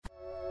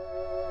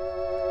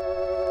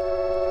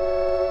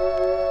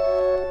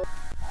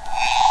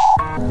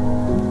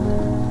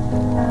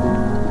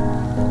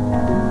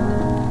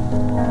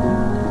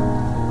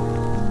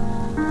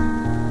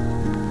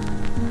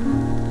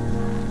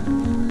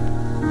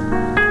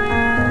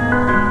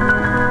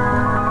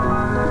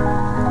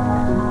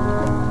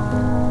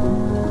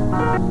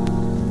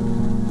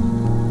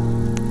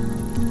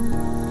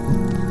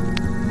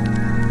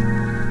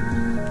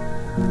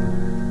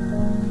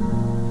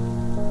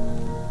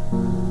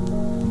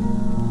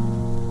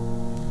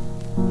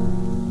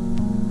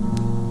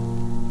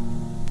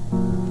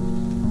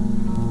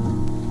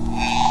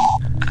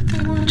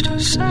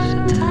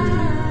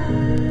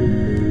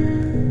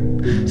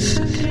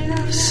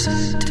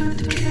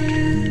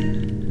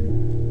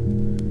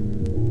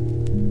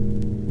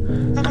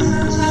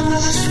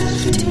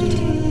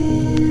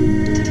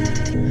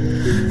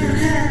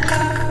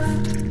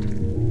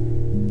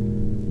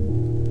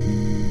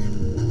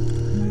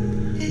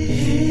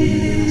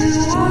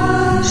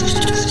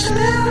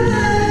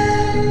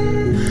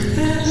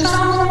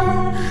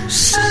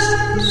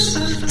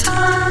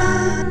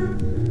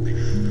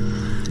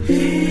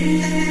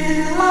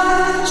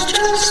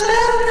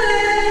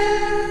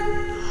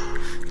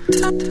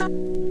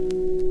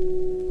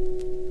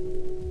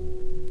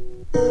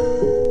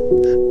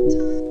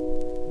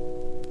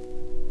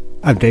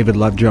I'm David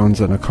Love Jones,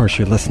 and of course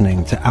you're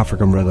listening to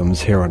African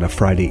Rhythms here on a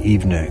Friday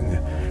evening,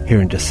 here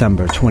in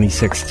December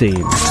 2016.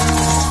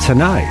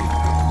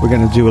 Tonight, we're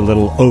going to do a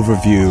little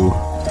overview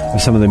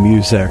of some of the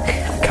music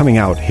coming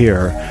out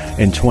here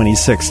in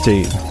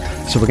 2016.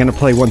 So we're going to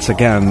play once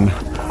again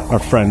our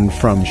friend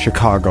from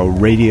Chicago,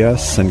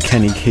 Radius, and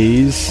Kenny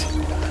Keys.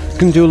 We're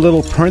going to do a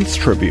little Prince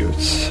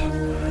tributes.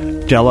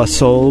 De La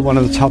Soul, one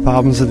of the top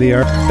albums of the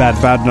year.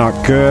 Bad Bad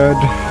Not Good.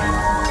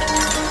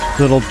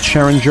 Little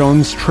Sharon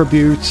Jones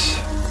tribute.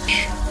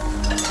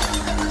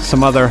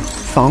 Some other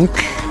funk.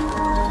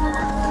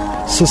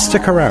 So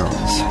stick around.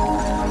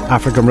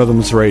 African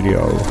Rhythms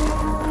Radio.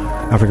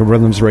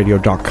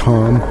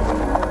 AfricanRhythmsRadio.com.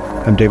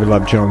 I'm David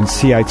Love Jones,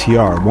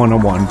 CITR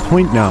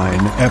 101.9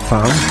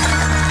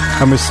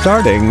 FM. And we're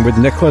starting with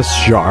Nicholas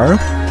Jarre.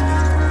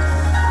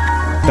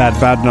 Bad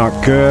Bad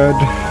Not Good.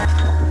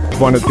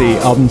 One of the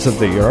albums of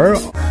the year.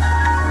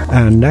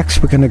 And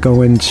next we're going to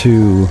go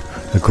into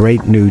a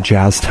great new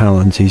jazz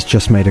talent. He's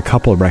just made a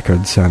couple of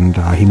records, and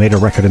he made a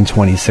record in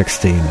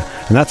 2016.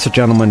 And that's a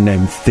gentleman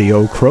named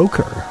Theo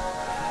Croker.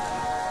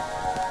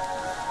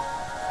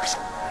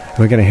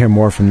 We're going to hear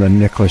more from the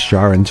Nicholas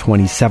Jarre in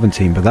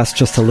 2017, but that's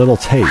just a little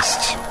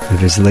taste of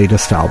his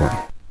latest album.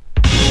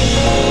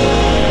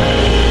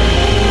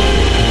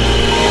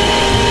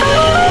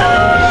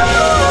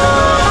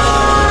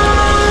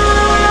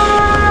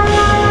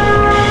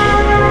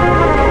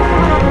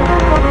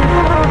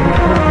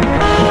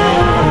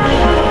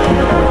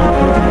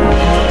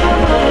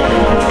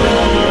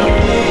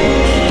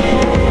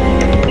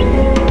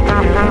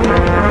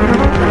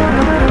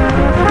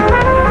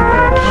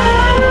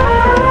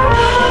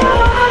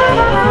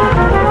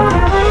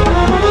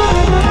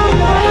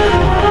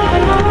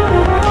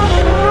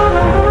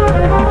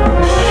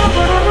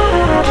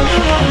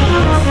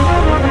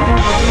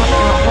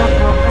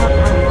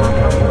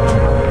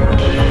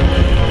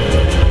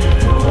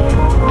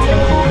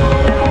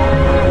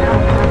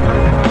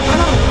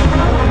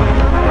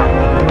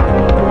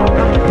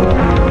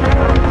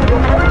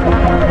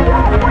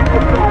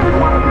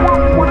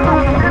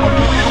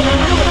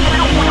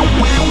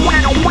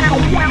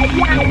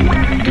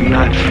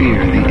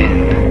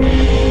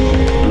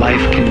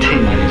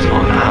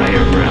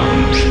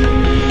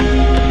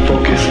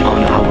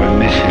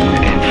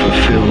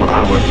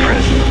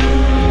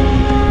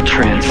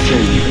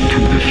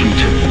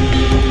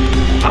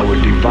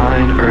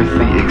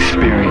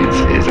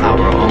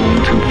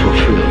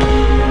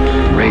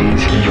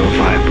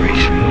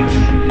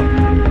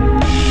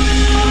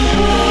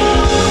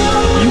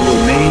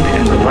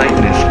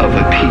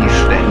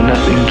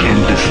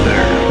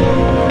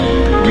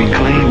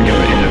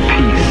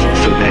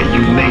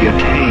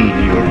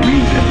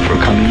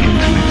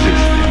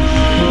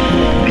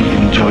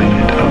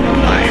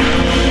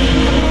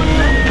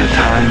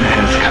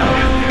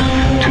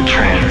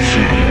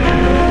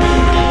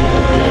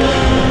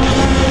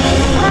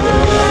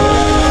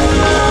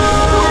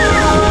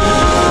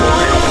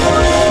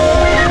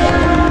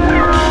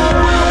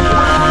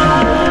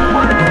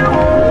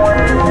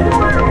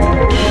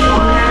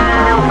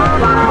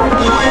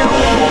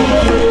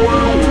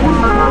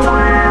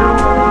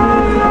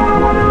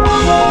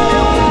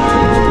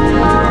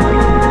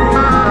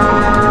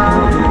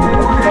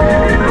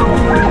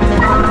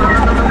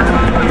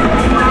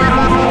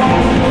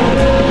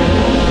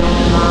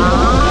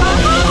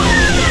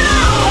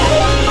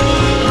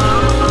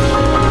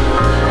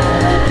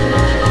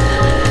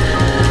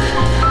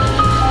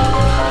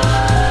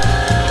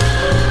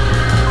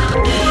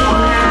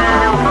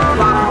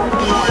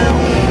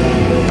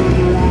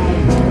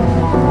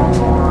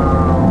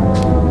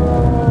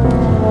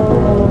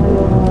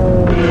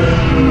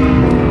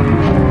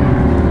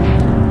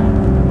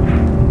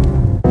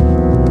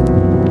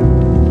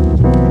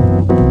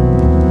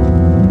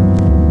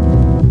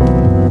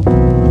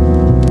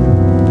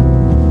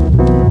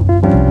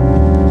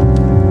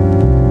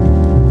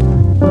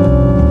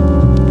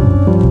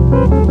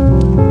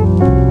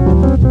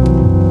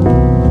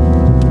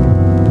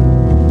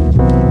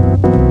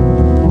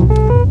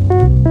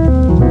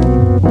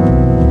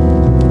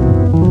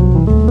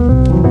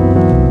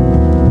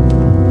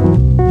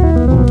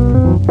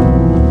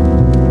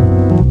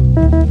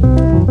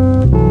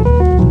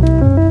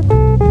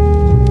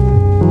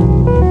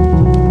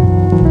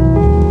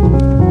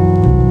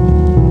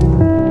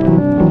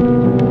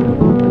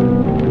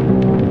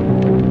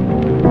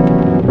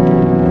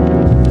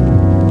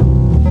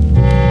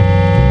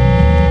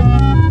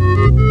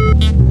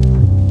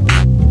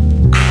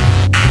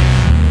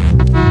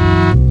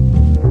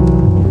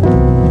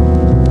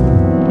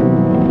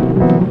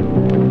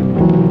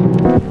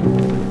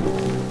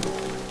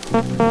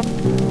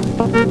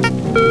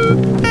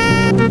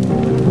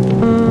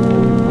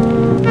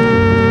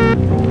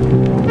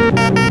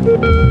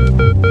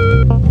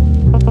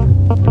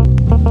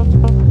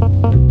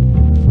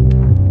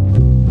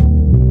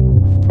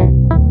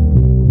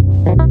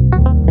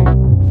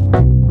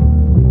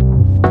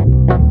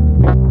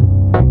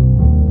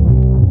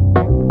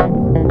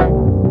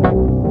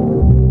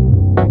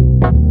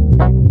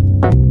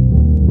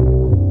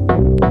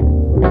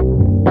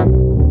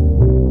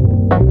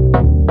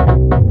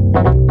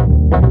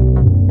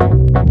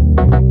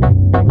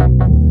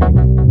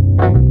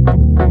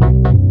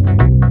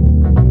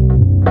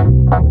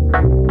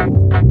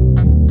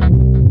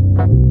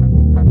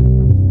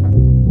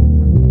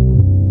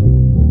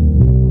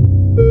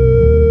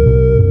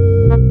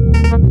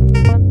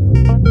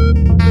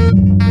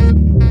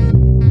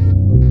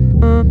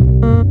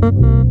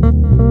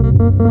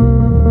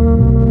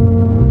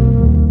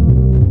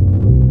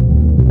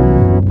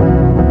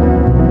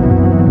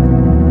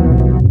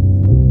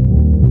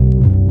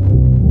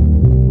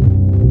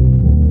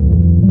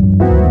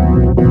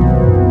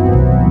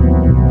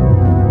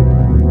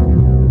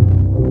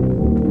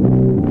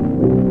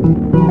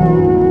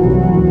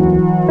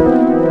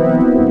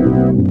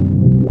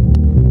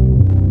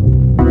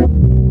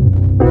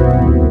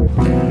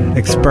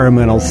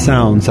 experimental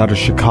sounds out of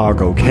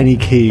Chicago, Kenny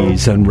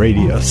Keys and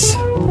Radius,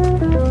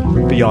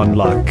 Beyond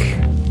Luck.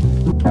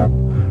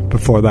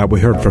 Before that, we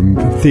heard from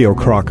Theo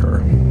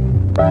Crocker.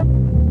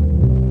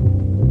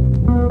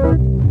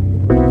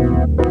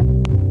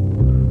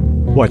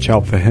 Watch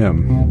out for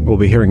him. We'll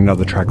be hearing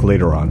another track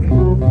later on.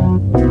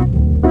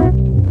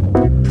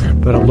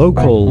 But a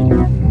local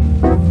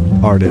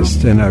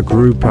artist in a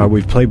group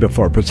we've played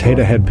before,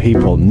 Potato Head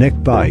People,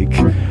 Nick Bike.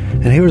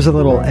 And here's a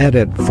little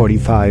edit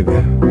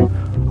 45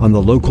 on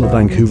the local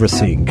Vancouver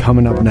scene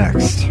coming up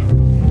next.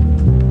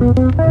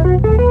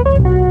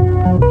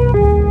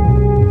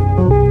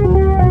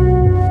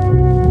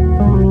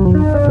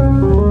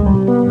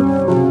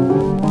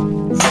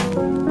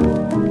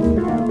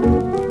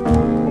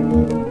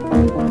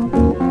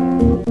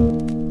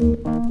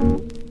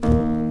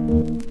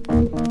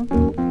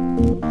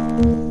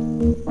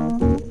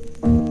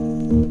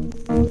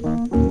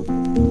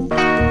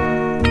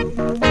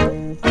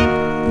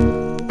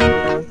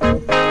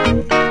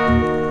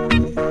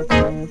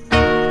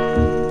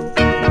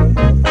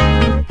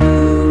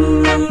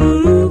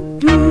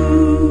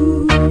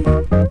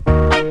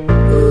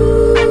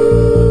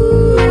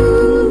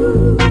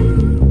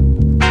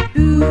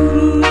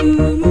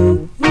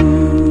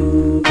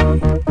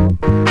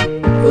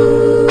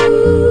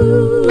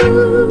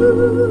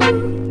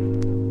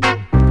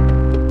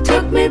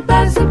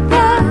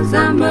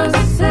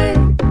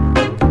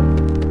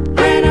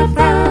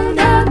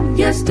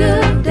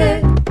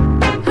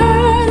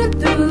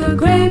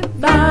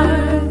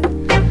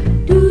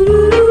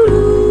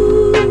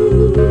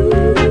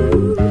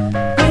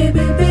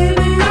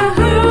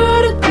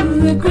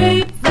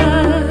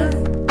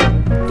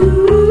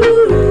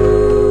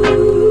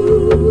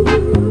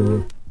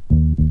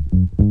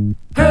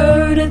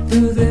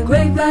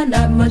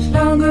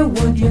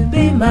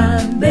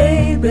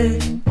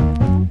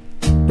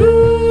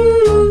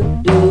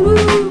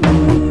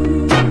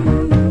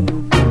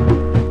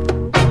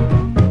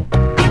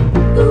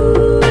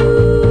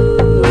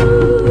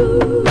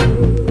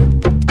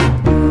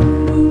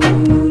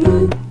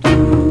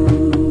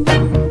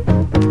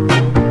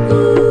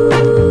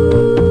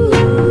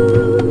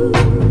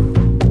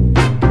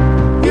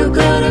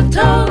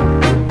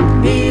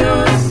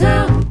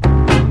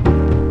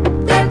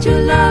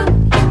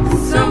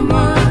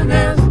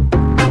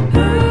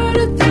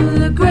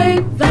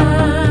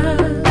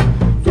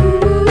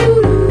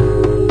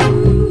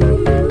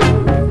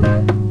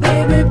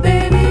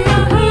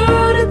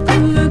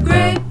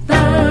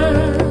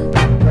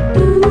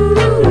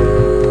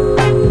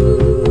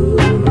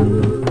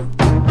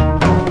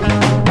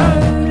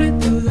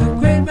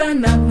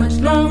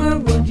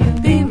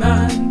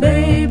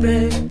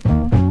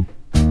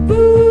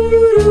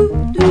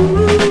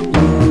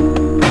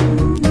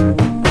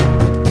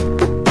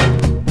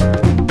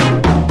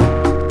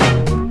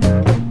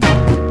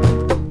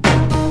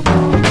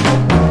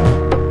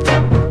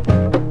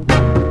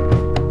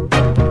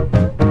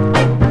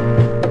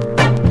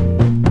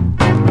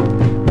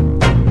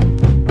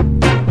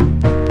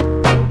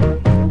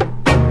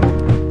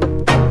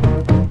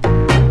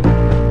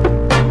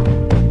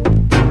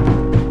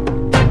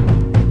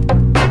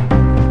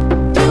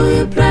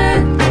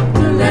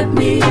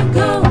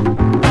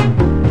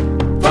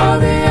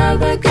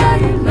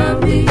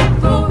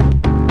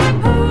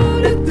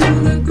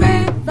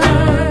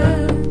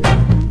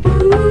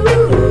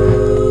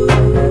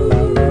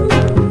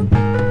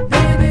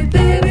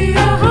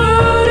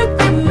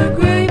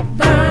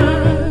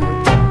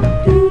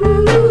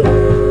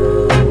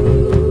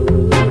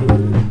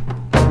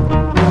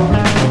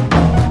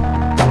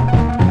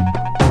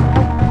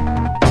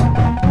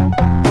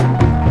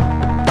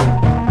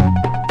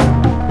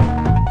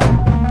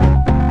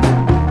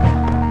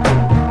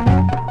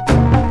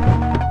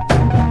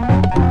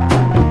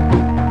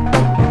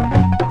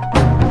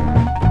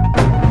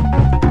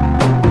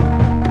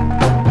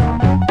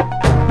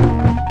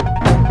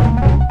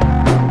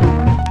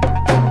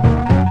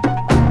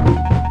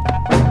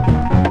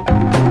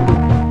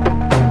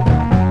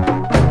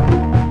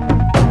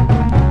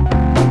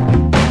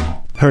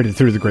 Heard it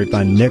through the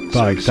grapevine, Nick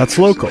Bike. That's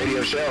local.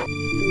 It's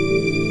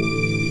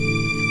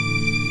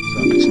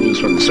news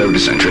from the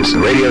service entrance, the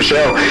radio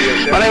show.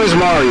 My name is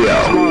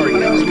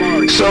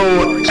Mario. So,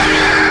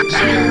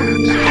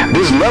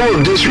 this level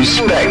of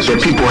disrespect that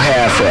people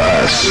have for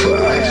us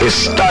is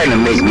starting to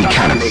make me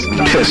kind of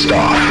pissed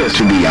off,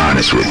 to be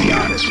honest with you.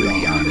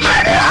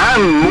 And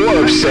I'm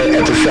more upset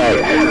at the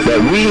fact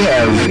that we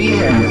have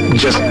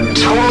just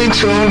totally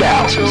tuned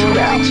out.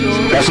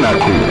 That's not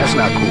cool. That's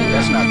not cool.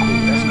 That's not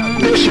cool.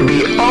 There should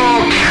be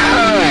all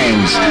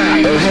kinds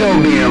of hell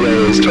being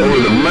raised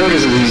over the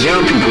murders of these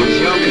young people.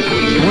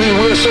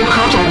 We're so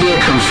comfortable being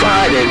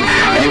confined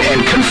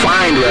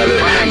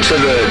to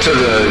the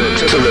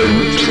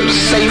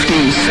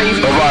safety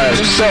of our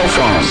cell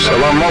phones,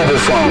 of our mobile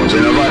phones,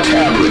 and of our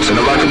tablets, and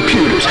of our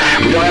computers.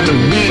 We don't have to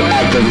be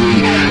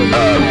actively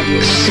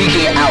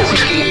seeking out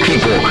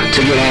people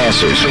to get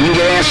answers. We can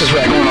get answers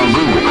by going on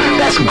Google.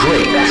 That's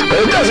great,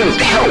 but it doesn't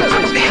help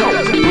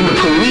when the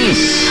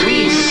police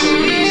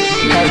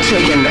have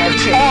taken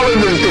all of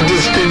the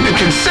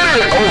consider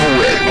it over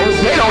with.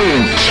 They don't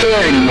even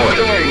care anymore.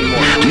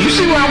 Do you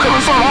see where I'm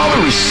coming from? All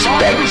the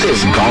respect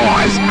is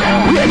gone.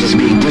 We are just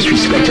being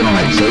disrespected on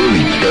a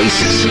daily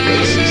basis.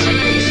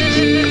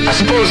 I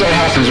suppose that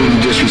happens when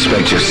you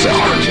disrespect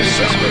yourself.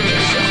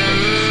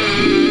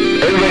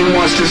 Everybody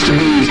wants this to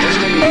be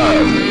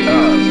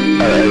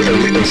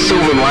a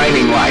silver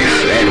lining life,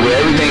 and where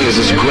everything is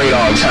just great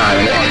all the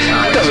time.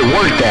 It doesn't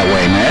work that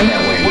way, man.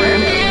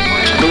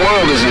 The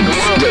world isn't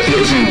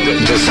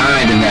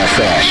designed in that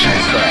fashion.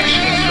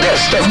 That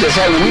stuff that's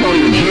happening we don't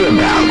even hear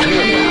about.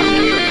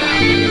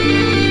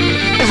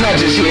 It's not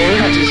just here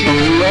in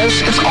the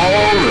U.S., it's all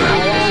over.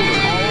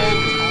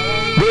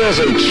 There's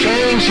a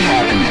change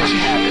happening,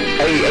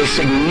 a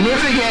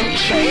significant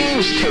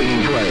change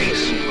taking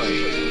place.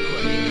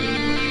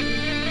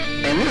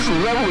 And this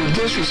level of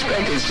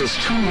disrespect is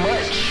just too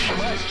much.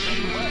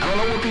 I don't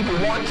know what people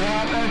want to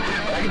happen,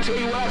 but I can tell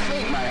you what I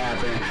think might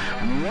happen.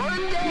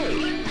 One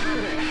day,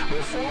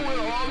 before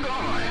we're all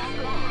gone,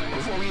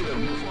 before we either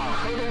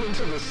hurtle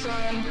into the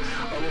sun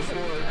or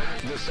before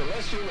the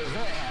celestial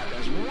event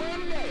happens,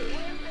 one day,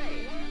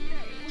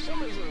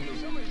 somebody's going to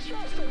get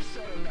just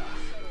upset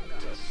enough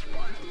to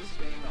spark this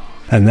thing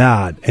off. And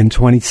that, in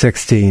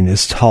 2016,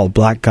 is Tall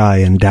Black Guy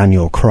and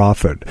Daniel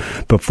Crawford.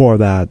 Before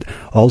that,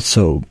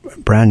 also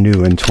brand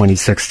new in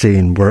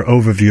 2016, we're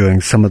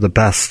overviewing some of the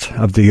best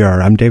of the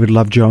year. I'm David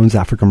Love Jones,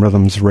 African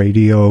Rhythms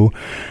Radio.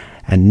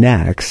 And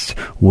next,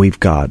 we've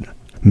got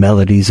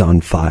Melodies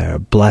on Fire,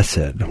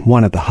 Blessed,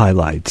 one of the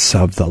highlights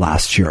of the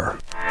last year.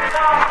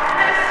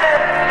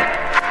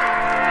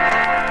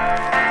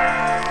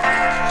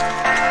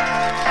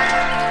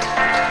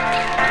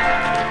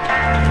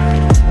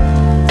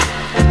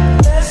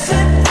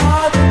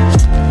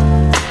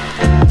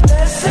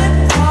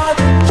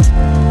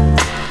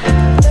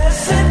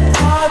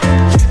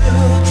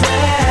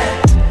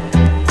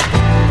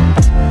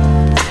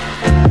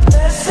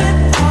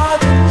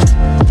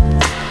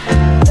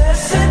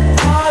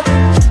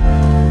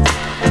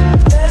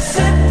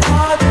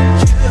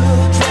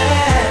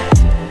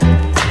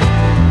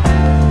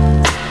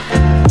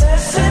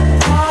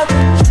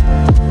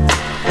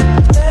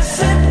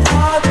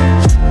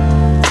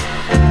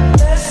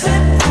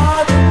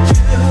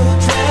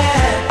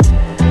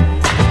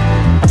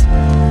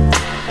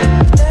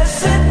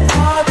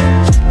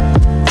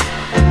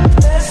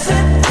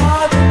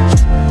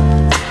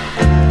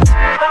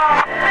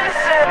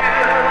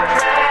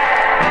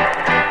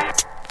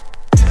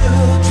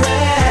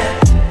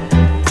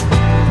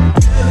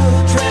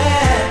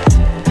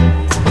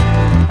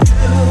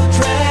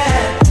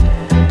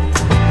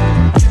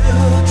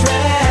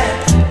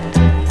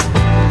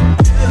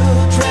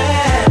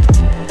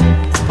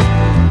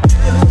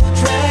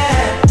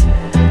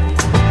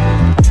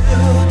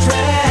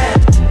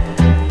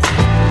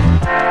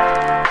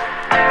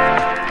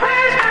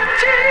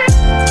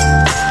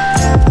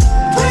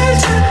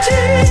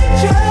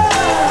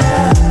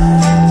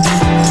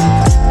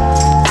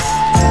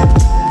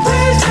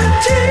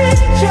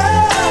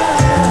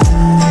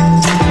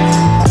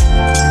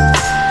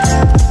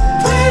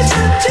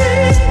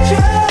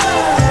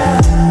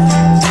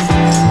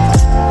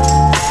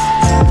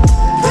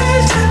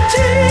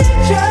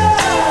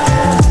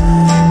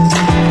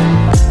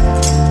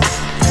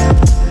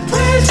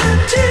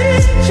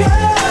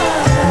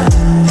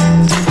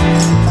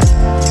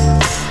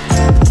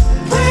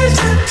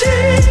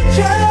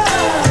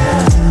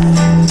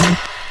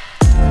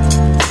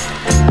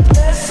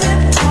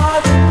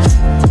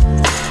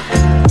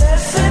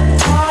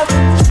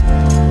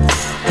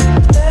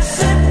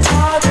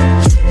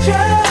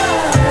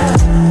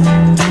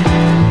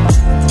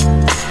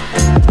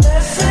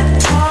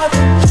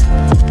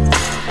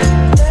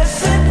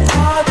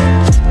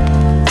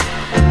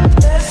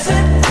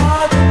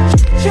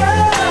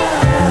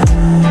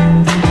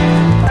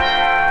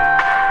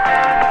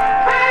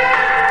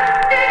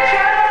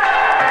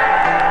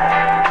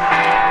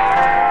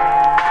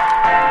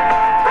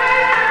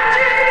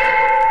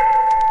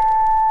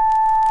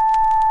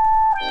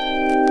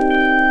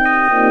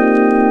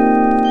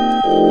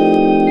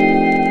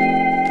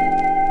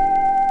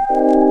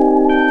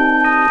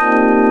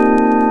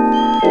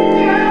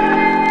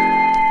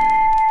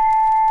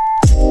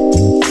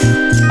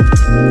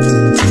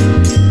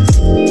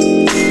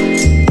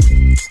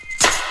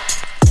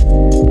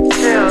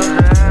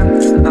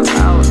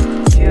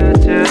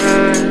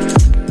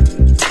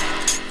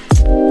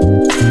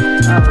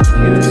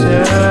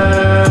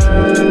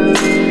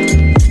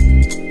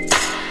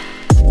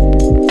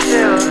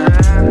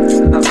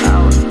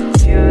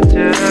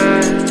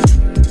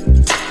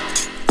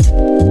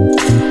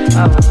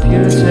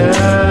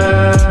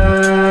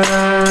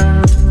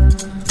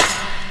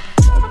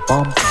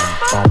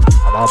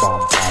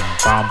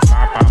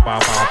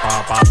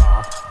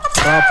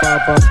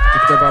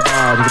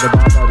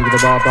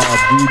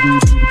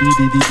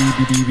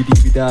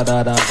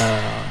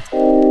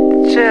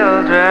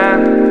 Children,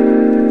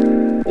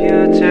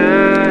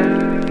 future,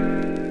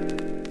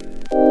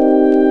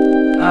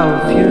 our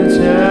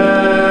future.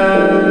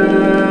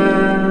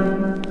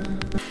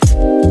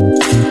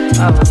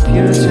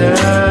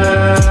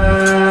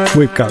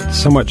 We've got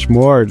so much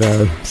more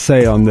to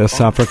say on this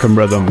African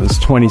Rhythms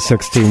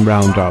 2016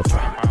 roundup.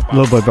 A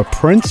little bit of a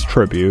Prince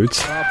tribute,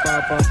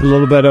 a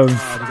little bit of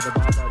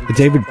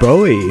David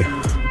Bowie.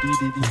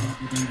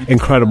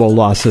 Incredible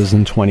losses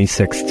in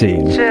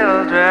 2016.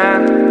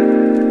 Children,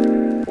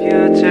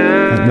 future.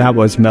 And that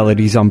was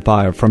Melodies on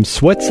Fire from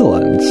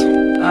Switzerland.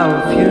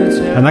 Our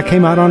future. And that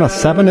came out on a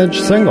 7-inch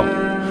single.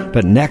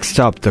 But next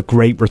up, the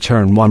great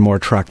return, one more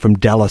track from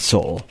De La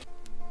Soul.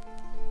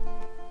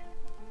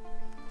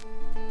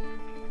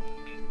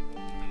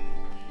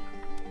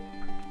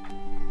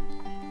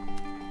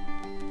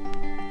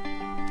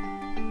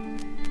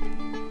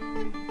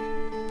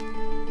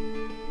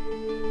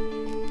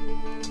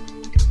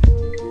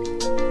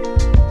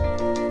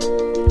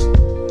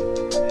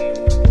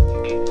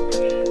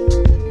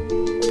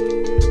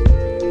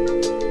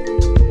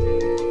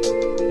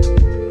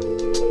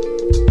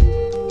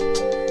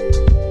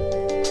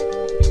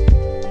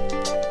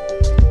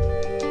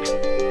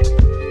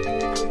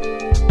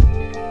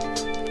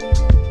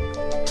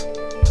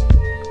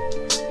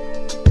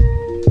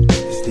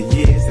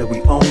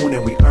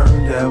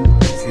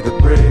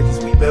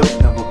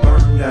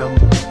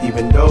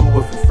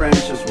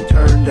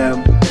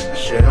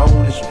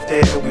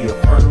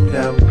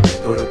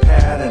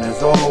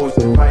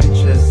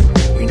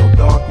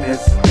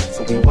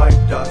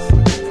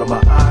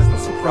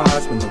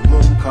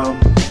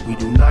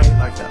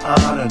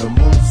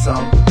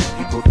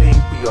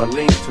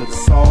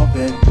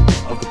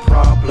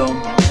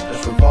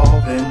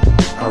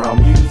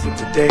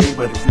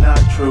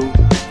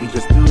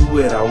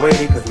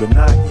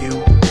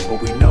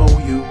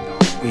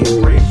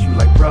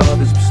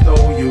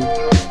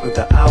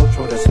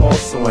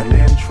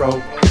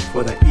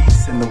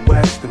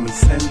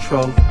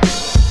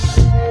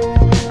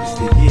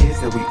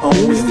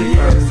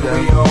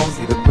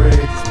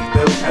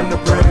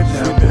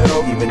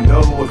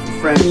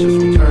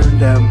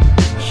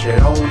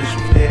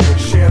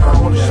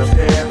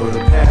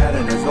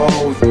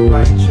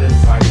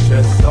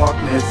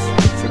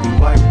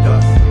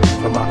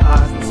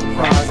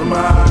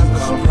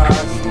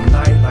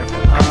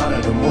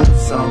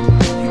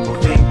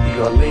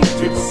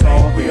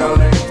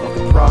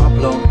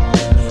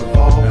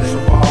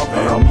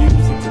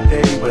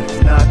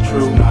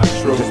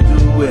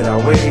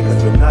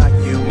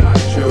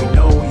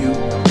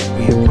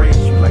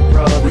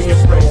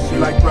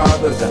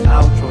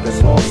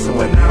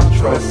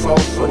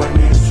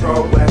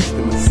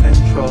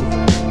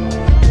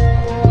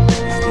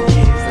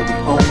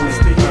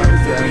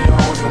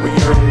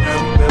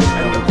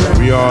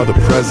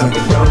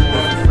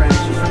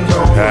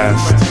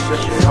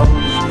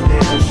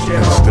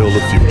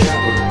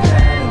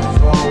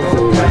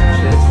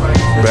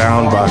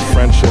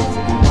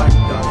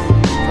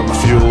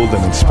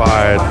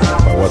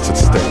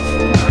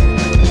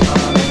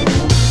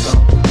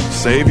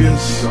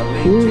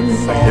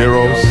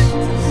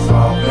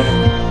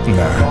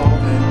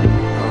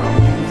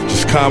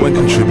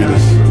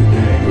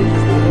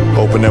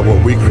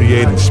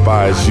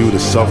 You to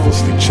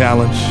selflessly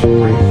challenge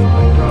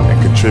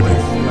and contribute.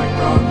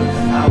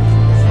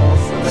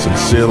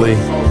 Sincerely,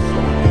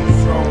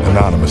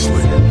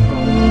 anonymously,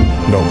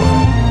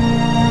 nobody.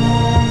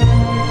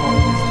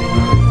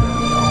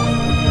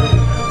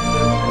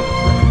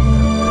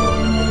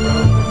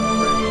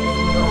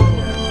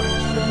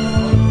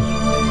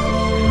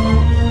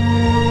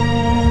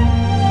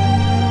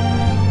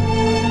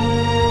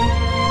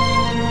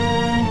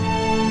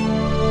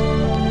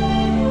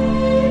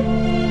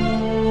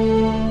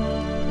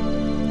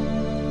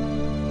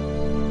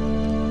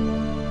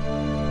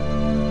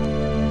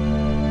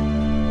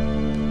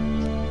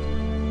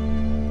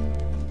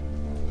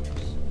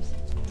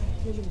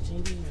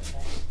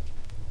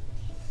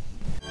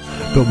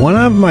 But one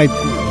of my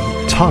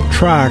top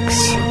tracks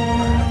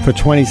for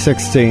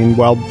 2016,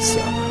 well,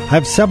 I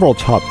have several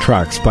top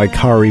tracks by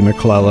Kari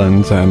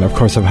McClelland, and of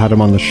course I've had him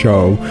on the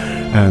show,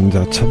 and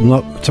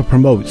to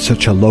promote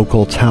such a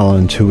local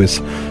talent who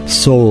is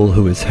soul,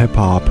 who is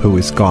hip-hop, who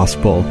is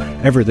gospel,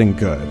 everything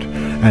good.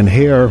 And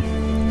here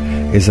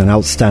is an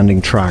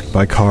outstanding track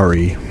by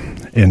Kari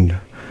in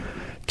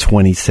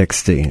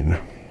 2016.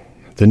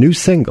 The new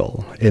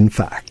single, in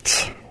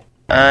fact.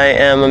 I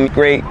am a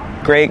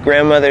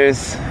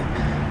great-great-grandmother's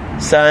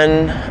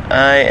son.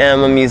 I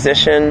am a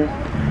musician.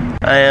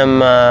 I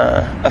am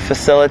a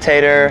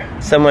facilitator,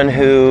 someone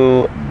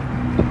who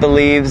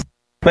believes.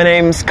 My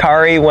name's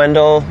Kari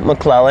Wendell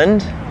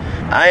McClelland.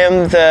 I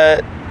am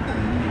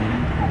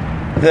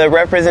the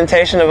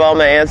representation of all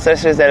my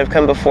ancestors that have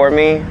come before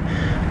me.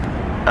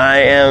 I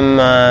am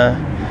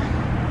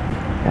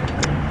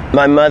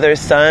my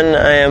mother's son.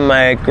 I am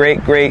my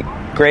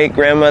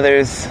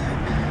great-great-great-grandmother's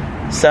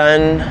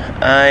son.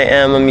 I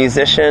am a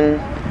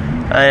musician.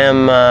 I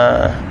am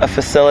a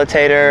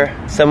facilitator,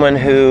 someone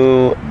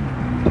who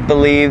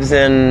believes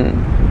in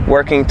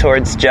working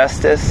towards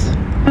justice,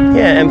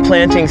 and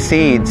planting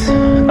seeds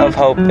of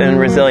hope and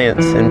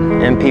resilience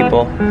in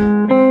people.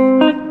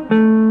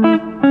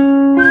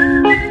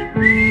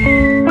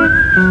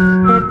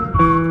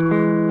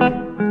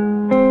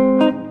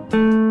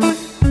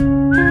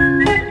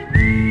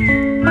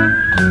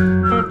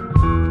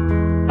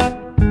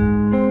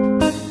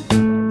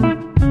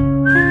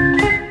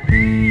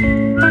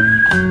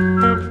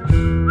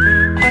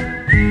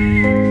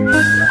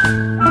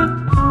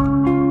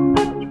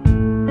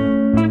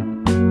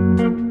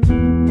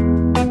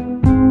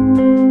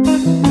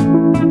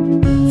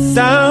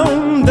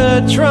 Sound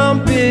the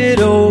trumpet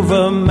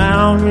over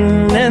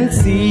mountain and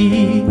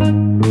sea.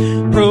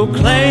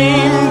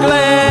 Proclaim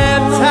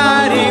glad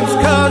tidings,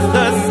 'cause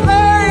the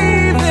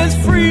slave is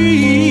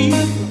free.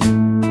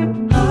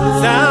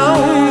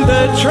 Sound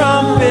the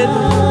trumpet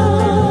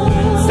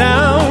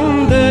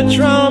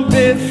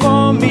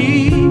for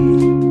me.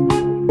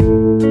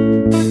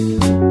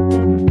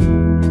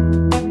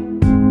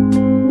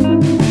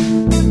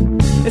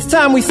 It's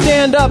time we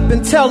stand up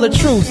and tell the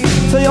truth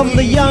to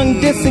the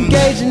young,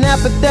 disengaged, and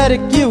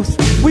apathetic youth.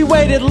 We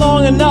waited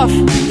long enough.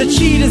 The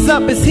cheat is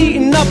up, it's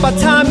heating up. Our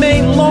time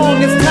ain't long.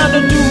 It's time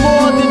to do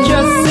more than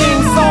just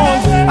sing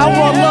songs. I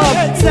want love,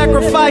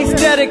 sacrifice,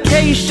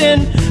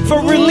 dedication for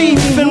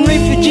relief and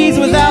refugees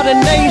without a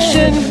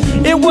nation.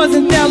 It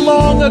wasn't that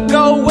long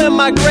ago when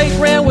my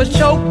great-grand was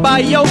choked by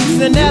yokes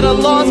and at a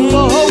loss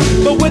for hope.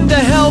 But with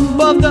the help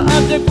of the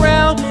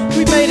underground,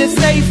 we made it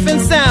safe and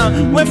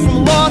sound. Went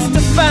from lost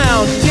to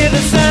found. Hear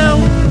the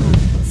sound?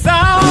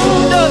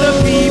 Sound of the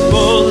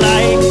people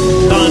like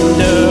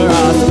thunder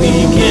are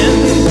speaking.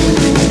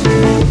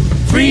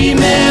 Free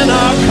men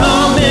are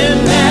coming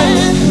and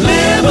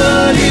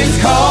liberty's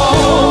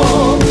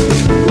call.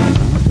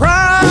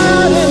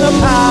 Pride in the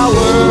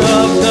power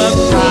of the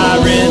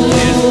tyrant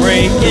is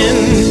breaking.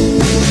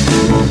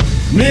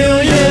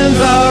 Millions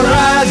are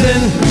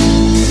rising.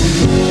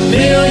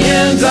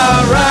 Millions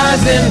are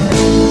rising.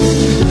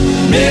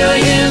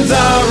 Millions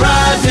are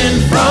rising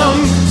from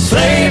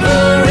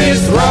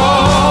slavery's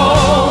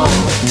thrall.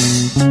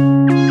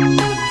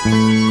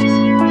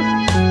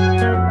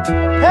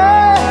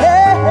 Hey,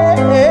 hey, hey,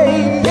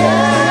 hey,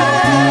 yeah.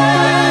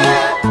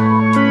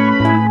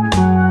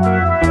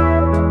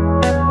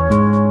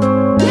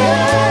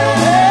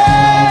 Yeah,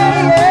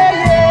 yeah,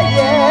 yeah,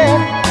 yeah.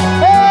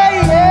 Hey,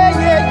 yeah,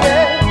 yeah,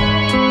 yeah.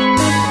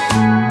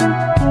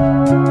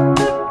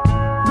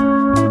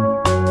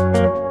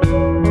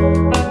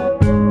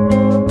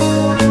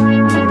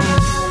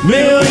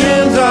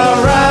 Millions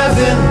are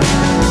rising.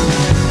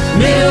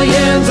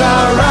 Millions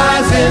are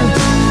rising.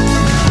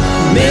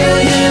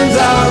 Millions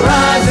are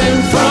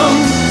rising from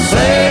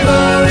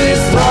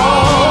slavery's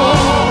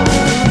thrall.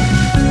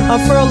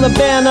 Unfurl the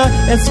banner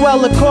and swell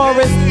the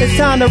chorus. It's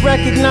time to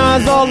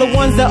recognize all the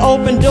ones that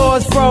open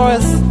doors for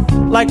us.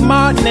 Like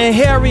Martin and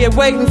Harriet,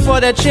 waiting for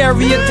that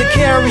chariot to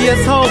carry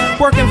us home.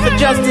 Working for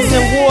justice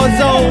in war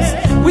zones.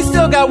 We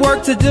still got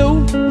work to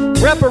do.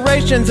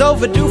 Reparations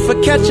overdue for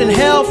catching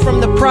hell from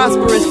the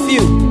prosperous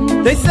few.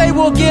 They say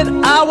we'll get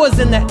ours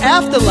in the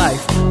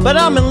afterlife, but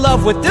I'm in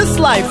love with this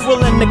life,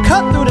 willing to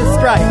cut through the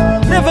strife.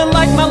 Living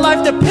like my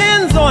life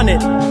depends on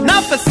it,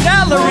 not for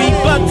salary,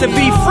 but to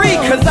be free,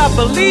 'cause I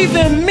believe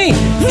in me.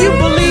 You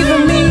believe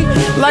in me,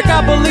 like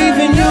I believe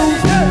in you,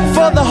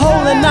 for the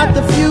whole and not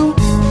the few.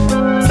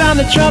 Sound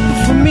the trumpet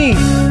for me,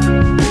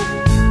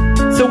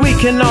 so we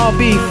can all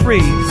be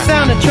free.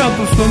 Sound the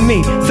trumpet for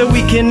me, so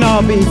we can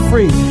all be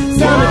free.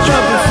 Sound the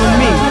trumpet for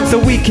me, so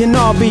we can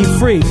all be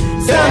free.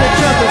 Sound the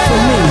trumpet for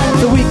me,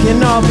 so we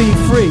can all be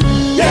free.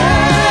 Yeah!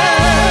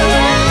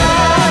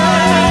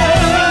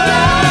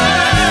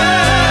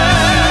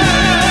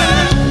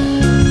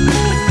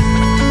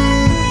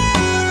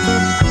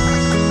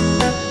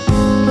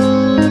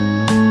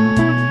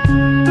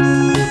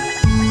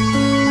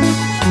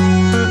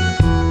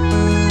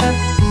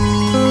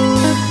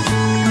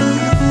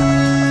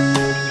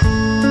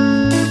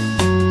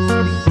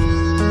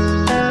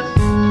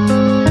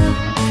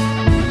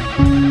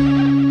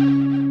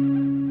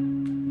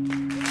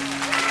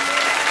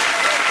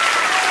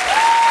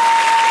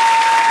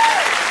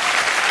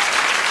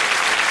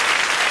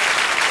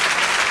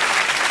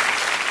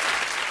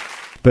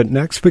 But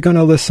next we're going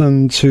to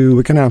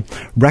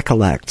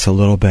recollect a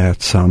little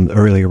bit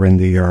earlier in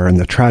the year and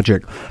the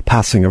tragic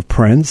passing of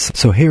Prince.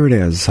 So here it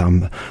is,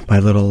 my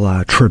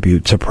little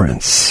tribute to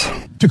Prince.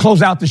 To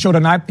close out the show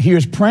tonight,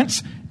 here's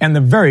Prince and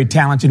the very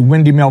talented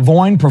Wendy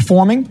Melvoin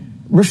performing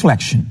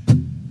Reflection.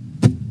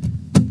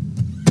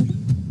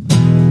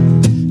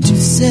 Two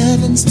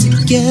sevens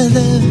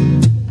together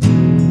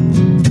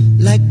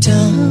like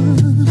time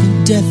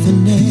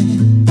indefinite.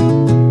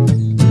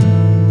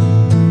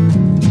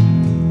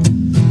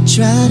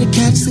 Try to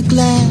catch the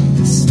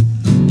glass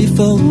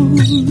before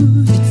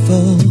it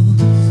falls.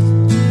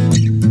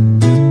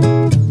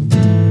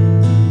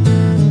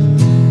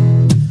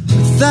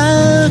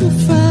 Without a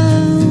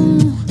frown,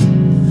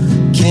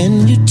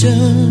 can you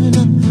turn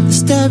up the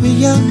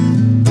stereo?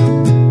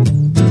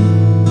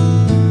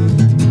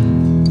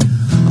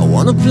 I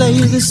wanna play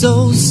this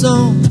old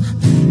song.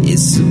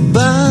 It's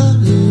about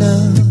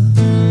love.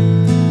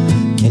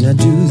 Can I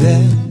do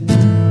that?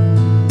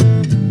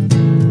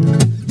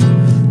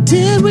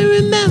 Did we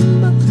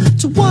remember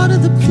to water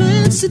the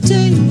plants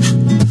today?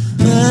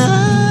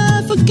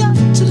 I forgot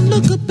to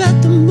look up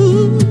at the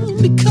moon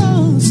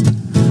because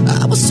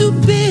I was too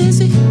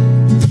busy.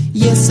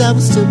 Yes, I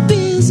was too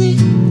busy.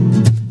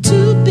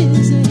 Too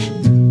busy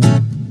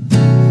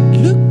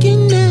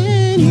looking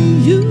at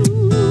you,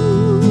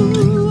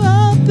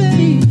 oh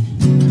babe.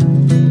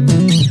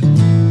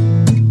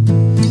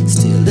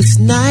 Still, it's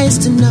nice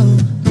to know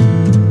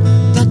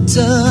that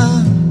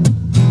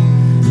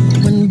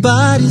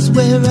bodies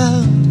wear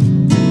out,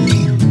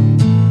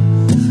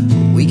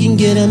 we can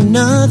get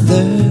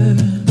another.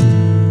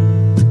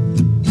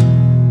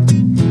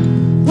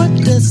 What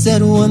does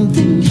that one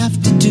thing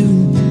have to do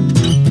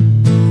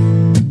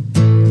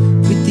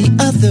with the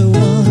other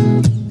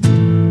one?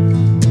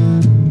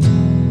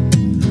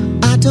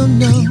 I don't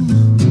know.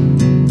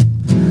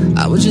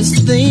 I was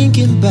just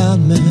thinking about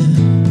my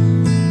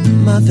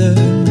mother.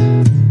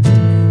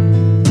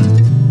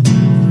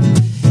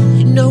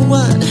 You know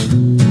what?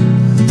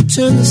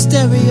 Turn the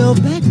stereo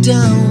back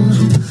down.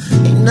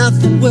 Ain't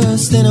nothing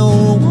worse than a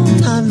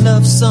one-night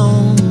love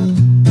song.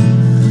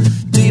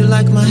 Do you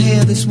like my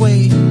hair this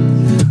way?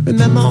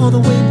 Remember all the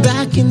way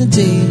back in the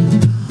day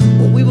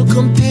when we would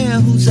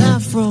compare whose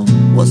afro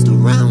was the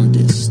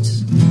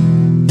roundest.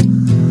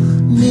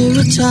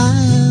 Mirror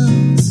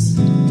tiles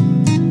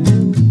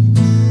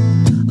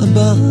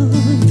above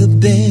the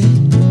bed,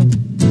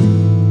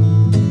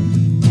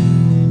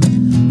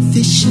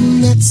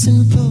 fishing nets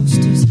and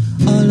posters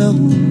all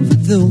over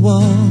the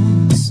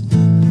walls.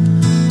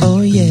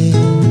 Oh yeah.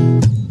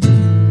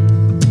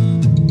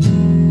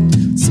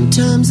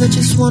 Sometimes I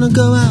just wanna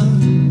go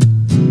out,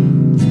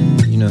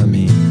 you know what I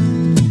mean,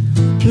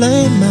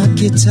 play my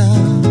guitar,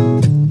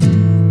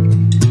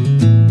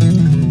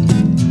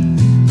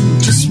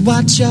 just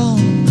watch all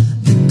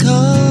the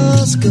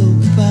cars go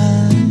by.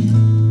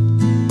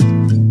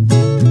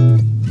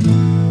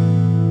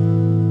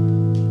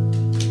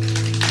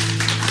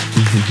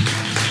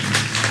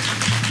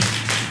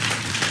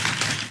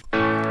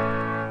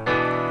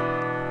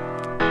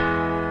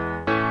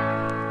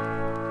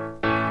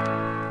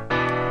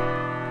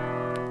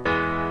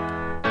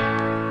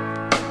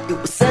 It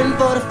was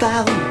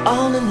 7:45,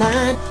 all in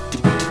line to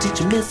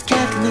teacher Miss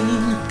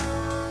Kathleen.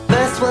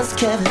 First was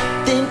Kevin,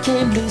 then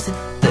came Lucy,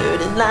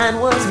 third in line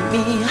was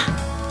me.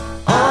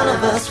 All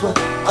of us were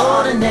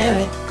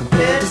ordinary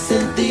compared to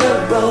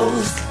Cynthia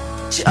Rose.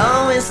 She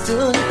always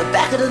stood in the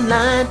back of the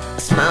line, a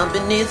smile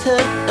beneath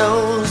her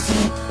nose.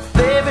 Her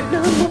favorite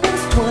number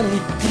was 20,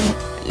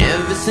 and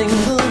every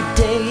single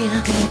day,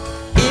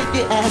 if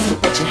you asked her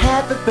what she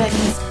had for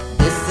breakfast,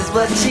 this is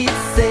what she'd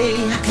say: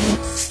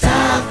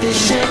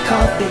 starfish and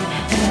coffee,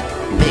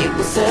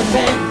 maple syrup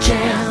and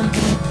jam,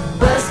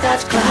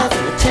 butterscotch clouds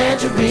and a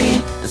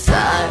tangerine, and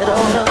side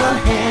on a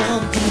ham.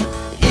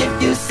 If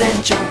you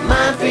set your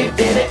mind free,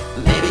 baby,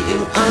 maybe you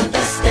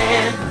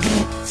understand.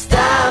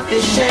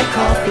 Starfish and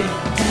coffee,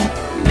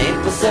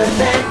 maple syrup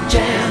and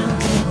jam.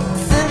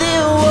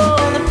 Cynthia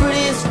wore the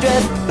prettiest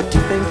dress with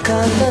different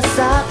color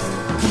socks.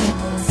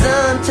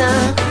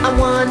 Sometimes I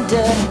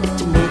wonder if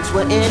the mates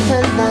were in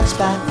her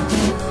lunchbox.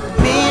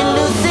 Me and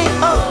Lucy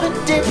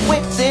opened it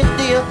when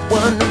Cynthia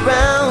won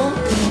around.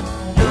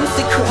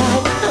 Lucy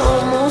cried, I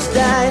almost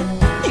died.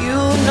 You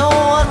know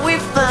what we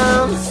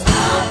found?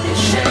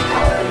 Starfish and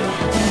coffee,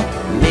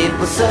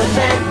 maple syrup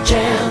and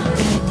jam,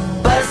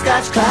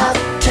 butterscotch clouds,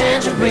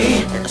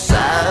 tangerine, and a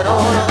side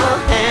on a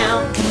ham.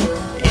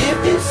 If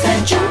you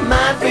set your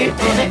mind free,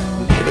 baby,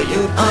 maybe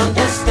you'd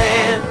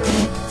understand.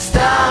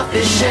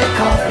 Starfish and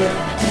coffee,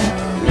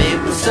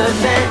 maple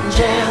syrup and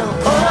jam.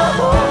 Oh,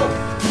 oh.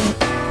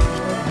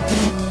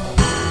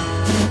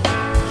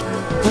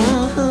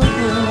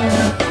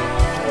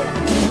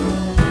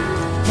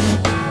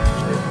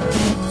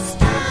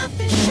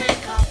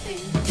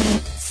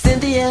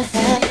 Cynthia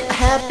had a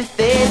happy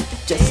face,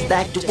 just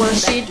like the one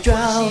she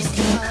draws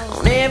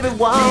on every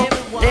wall,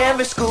 in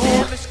every school.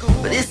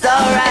 But it's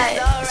alright,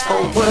 it's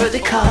for worthy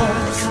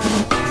cause.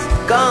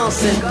 Gone,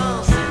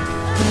 Cynthia.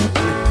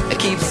 I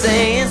keep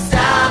saying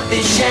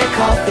starfish and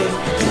coffee,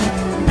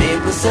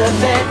 maple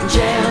syrup and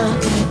jam,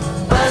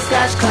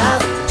 butterscotch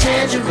clouds,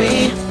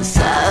 tangerine,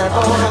 side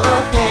on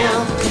a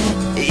ham.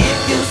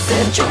 If you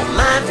set your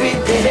mind free,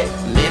 baby,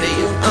 maybe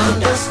you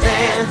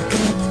understand.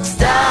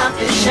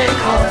 Starfish and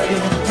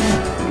coffee,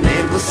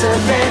 maple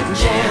syrup and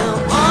jam.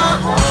 Oh,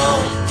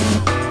 oh.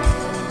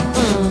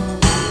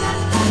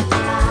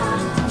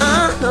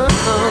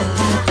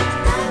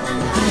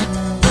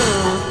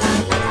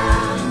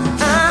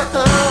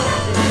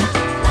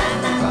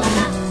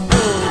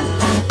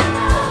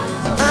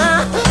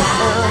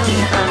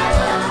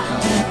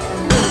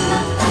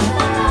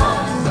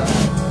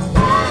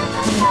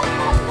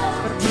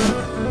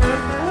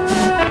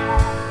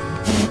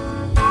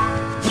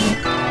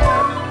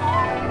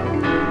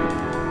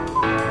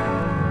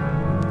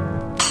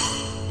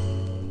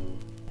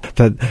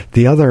 But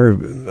the other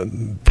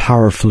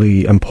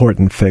powerfully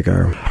important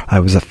figure I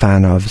was a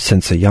fan of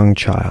since a young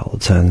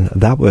child, and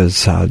that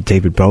was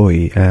David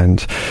Bowie.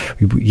 And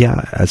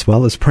yeah, as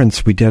well as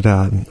Prince, we did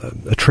a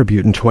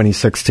tribute in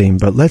 2016.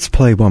 But let's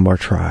play one more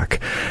track.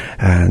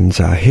 And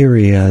here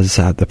he is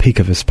at the peak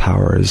of his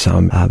powers.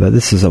 But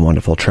this is a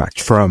wonderful track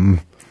from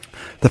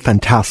the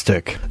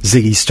fantastic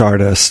Ziggy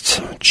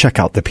Stardust. Check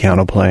out the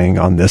piano playing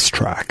on this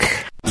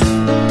track.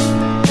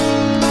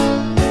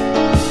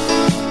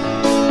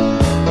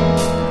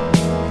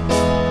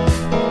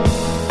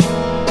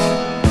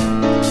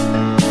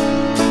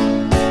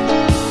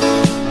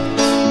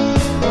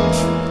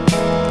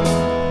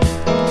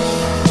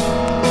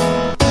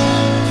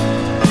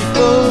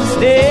 People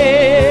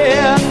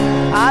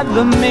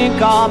the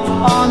makeup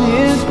on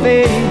his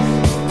face,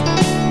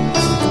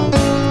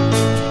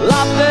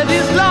 laughed at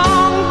his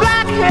long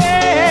black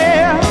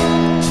hair,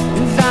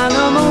 his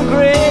animal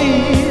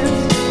grace.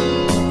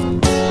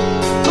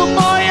 The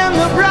boy in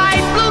the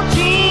bright blue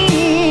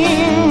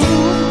jeans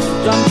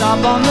jumped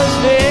up on the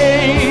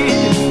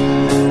stage,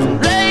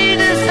 played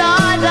his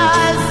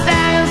stardust,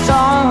 sang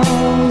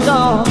songs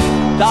of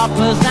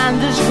darkness and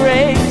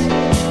disgrace,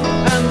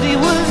 and he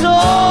was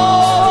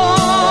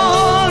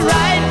all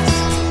right.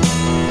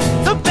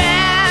 The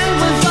band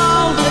was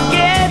all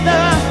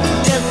together,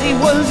 yes, he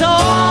was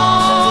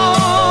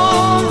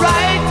all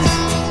right.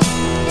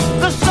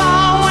 The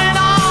song went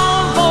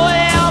on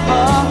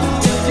forever,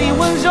 yes, he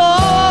was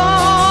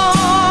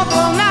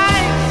awful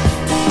nice,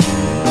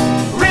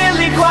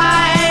 really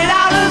quite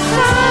out of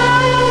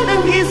sight,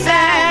 and he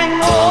sang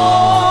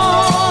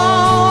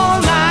all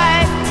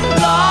night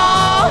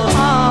long.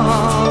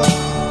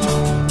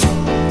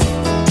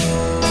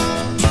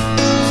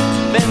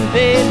 Then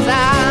they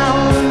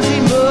sounds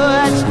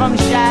emerged from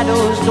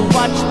shadows to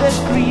watch this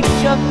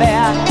creature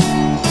fair.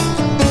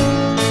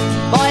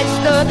 Boys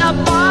stood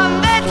upon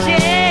their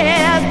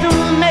chairs to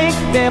make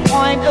their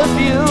point of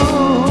view.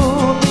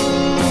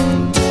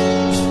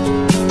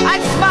 I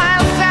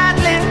smiled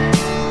sadly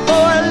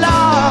for a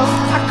love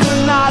I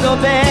could not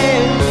obey.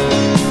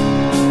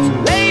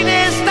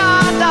 Lady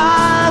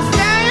Stardust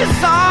sang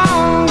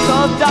songs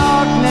of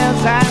darkness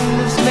and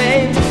dismay,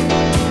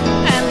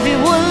 and it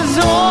was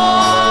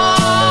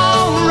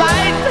all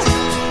right.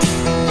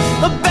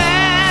 The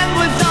band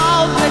was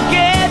all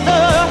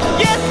together,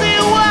 yes,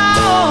 it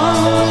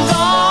was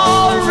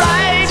all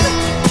right.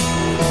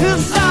 The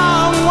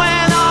song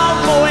went on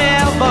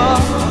forever,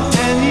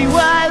 and he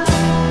was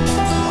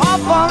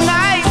up all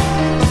night,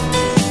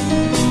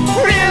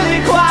 really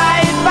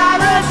quite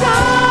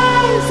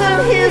paradise,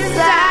 and he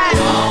sang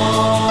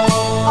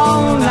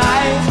all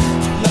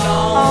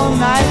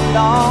night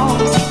long.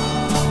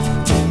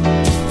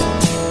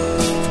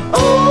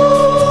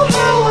 Oh,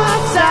 how I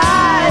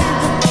sighed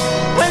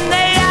when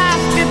they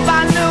asked if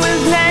I knew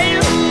his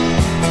name.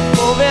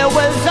 Oh, it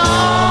was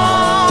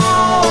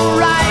all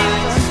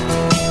right.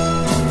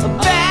 The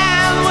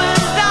band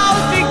was all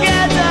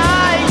together,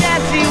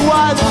 yes, he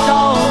was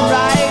all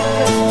right,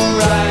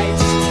 right.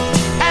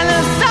 And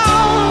the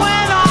song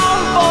went on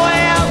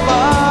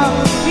forever.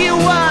 He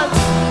was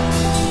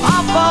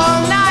up all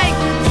night,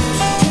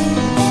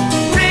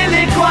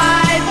 really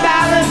quite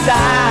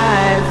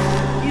paradise.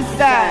 He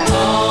sang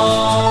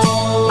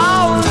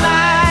all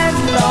night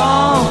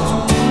long.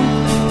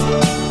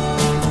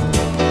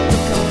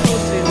 Listen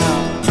closely now.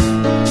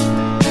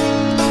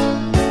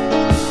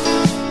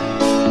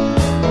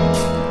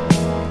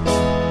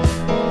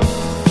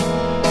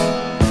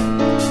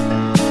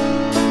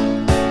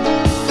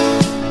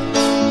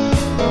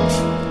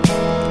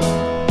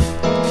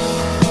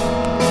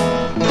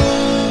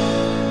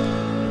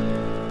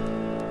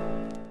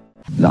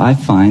 I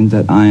find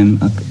that I'm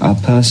a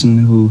person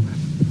who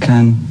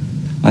can...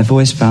 I've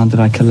always found that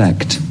I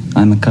collect.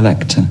 I'm a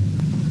collector.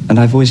 And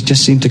I've always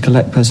just seemed to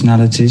collect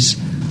personalities,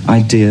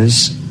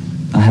 ideas.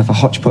 I have a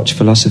hodgepodge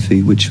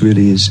philosophy, which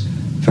really is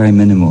very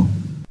minimal.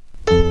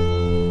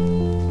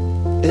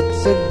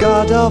 It's a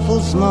god-awful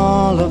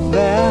small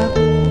affair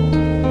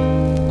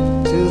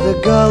to the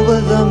girl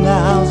with the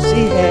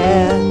mousy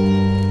hair,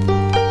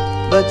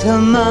 but her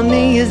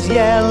mommy is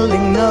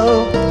yelling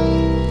no,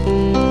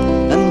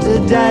 and her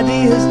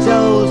daddy has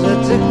told her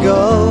to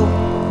go,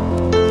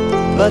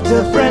 but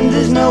her friend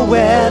is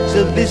nowhere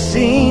to be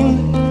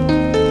seen.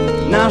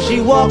 Now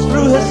she walks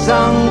through her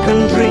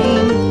sunken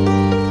dream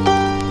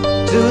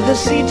to the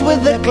seat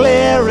with the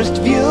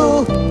clearest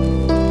view,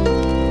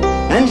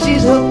 and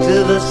she's hooked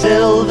to the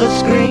silver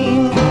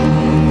screen.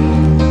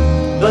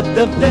 But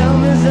the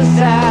film is a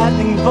sad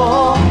thing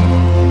for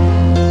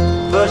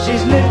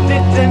she's lived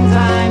it 10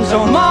 times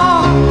or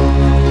more.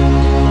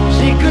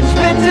 She could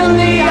spit in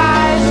the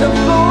eyes of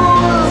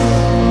fools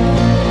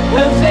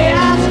if they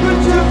ask her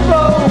to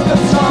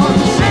focus on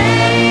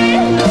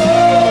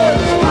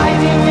sailors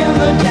fighting in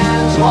the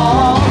dance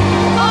hall.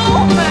 Oh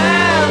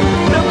man,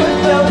 look at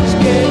those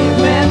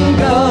cavemen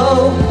go.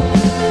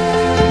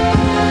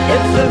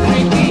 It's the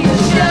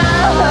freakiest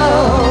show.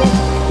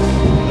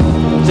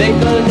 Take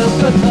a look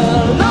at the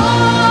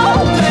low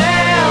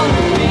man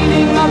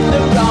beating up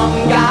the wrong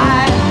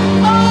guy.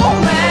 Oh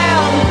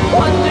man,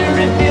 wonder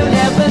if you'll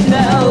ever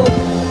know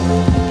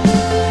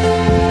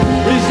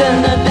who's in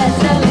the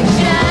best-selling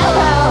show.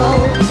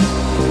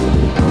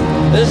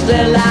 Is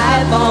there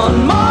life on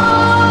Mars?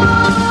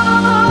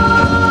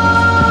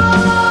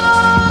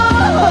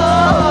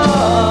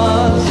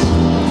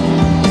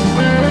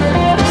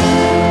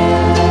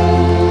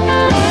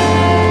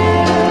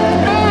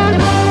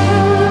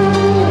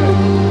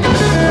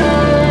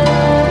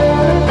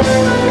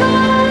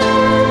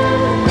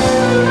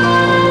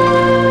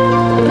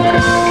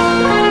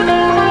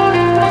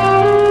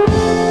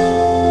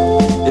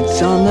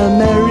 On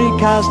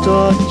America's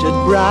tortured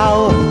brow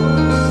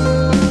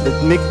that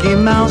Mickey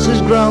Mouse has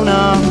grown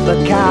up a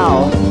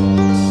cow.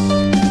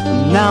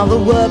 Now the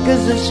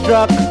workers have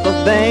struck for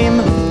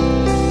fame,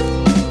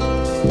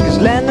 'cause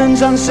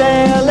Lennon's on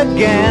sale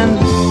again.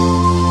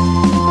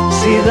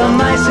 See the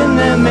mice in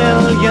their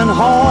million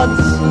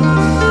hordes,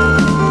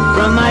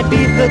 from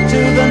Ibiza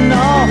to the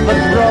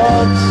Norfolk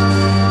Broads.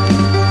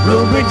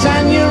 Rule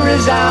Britannia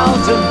is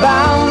out of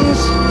bounds,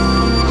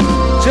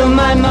 to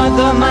my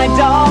mother, my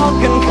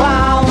dog and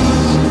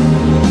clowns.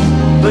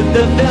 But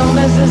the film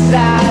is a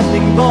sad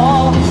thing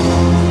more,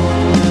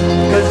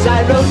 'cause I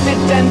wrote it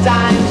 10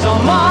 times or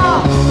more.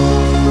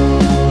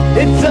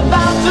 It's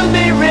about to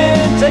be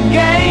writ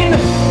again,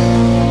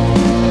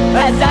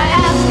 as I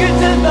ask you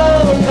to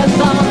focus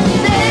on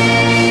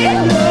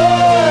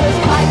sailors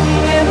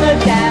fighting in the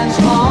dance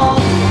hall.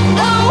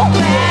 Oh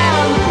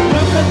man,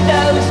 look at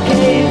those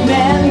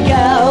cavemen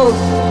go.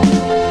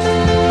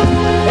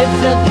 It's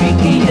the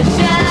freakiest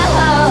show.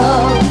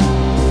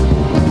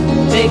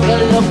 Take a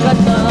look at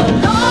the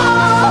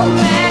long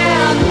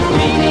man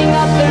beating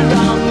up the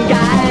wrong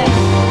guy.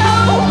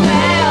 Oh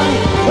man,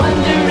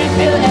 wonder if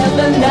you'll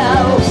ever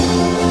know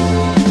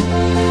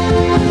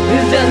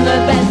who's in the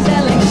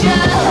best-selling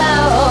show.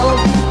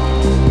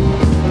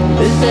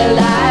 Is there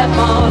life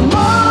on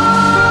Mars?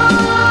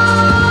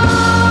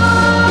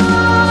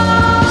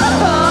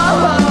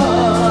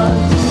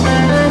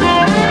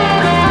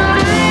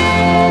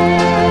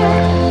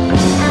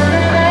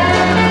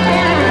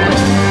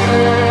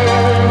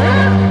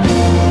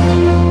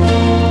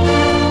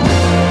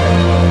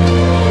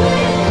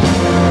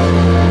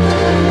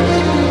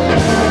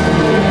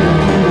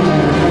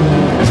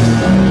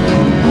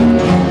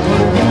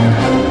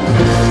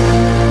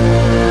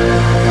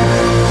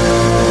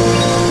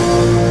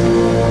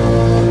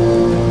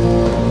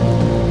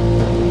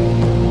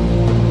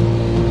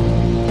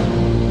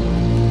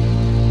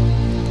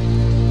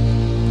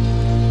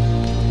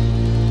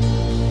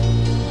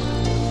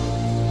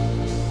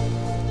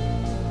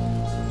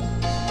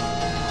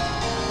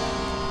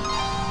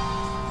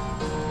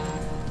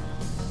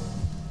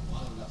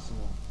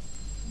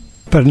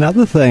 But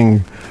another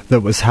thing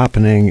that was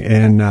happening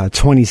in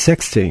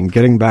 2016,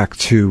 getting back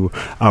to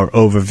our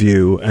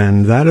overview,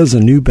 and that is a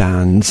new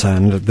band,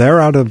 and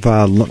they're out of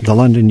the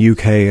London,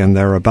 UK, and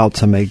they're about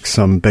to make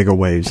some bigger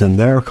waves, and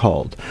they're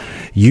called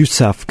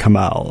Yusuf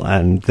Kamal,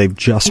 and they've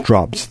just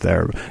dropped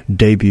their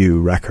debut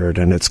record,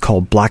 and it's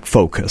called Black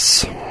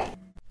Focus.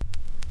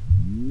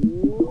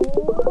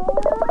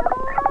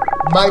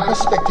 My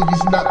perspective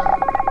is not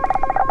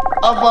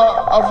of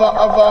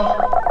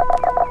a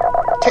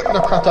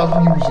technocrat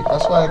of music.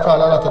 That's why I call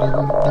a lot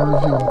of the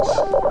reviews,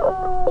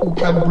 who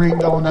can break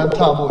down and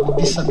talk about the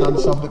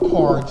dissonance of the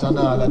chords and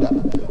all of that,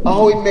 and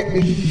how it make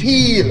me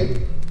feel.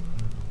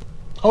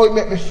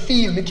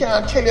 Me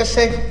can't tell you,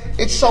 say,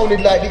 it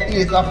sounded like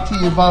the 8th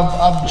octave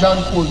of John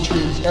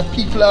Coltrane's.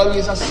 People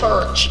always a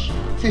search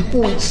for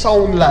who it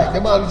sound like.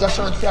 Them always a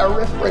search for a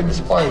reference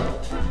point,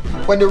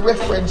 when the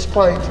reference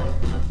point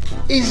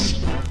is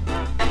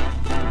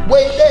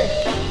way there.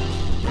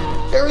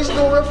 There is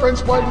no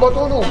reference point but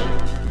no.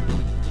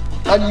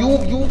 And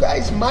you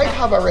guys might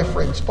have a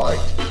reference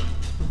point,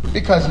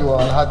 because you all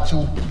had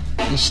to,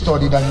 you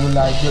studied and you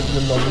like, you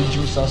love the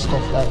juice and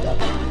stuff like that.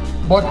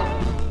 But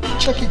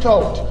check it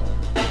out.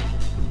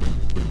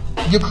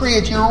 You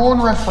create your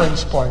own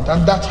reference point,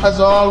 and that has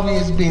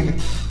always been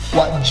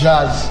what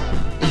jazz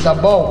is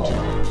about.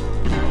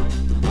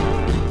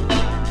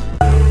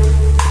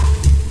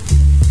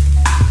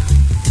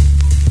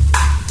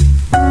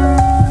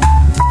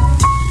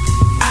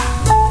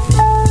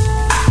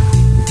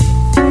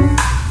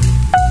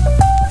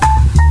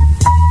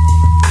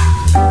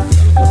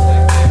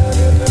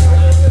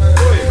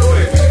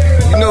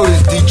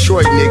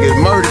 Detroit,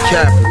 nigga, murder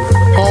capital,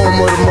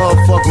 home of the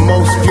motherfucking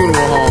most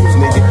funeral homes,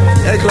 nigga.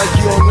 Act like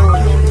you don't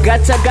know.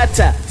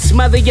 Gutta,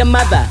 smother your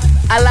mother.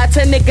 A lot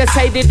of niggas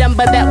hated him,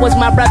 but that was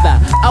my brother.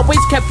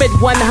 Always kept it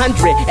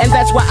 100, and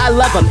that's why I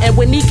love him. And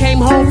when he came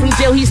home from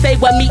jail, he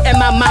stayed with me and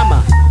my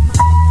mama.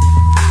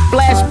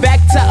 Flashback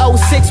to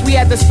 06, we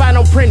had the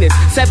spinal printers.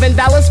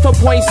 $7 for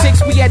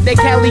 .6, we had the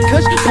Cali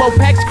Kush. Blow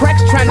packs,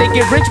 cracks, trying to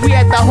get rich. We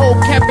had the whole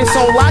campus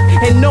on lock,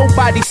 and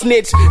nobody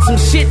snitched. Some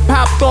shit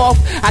popped off,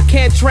 I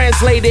can't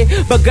translate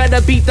it, but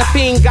Gotta Beat the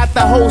Fiend got the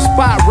whole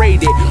spot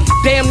rated.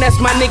 Damn, that's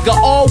my nigga,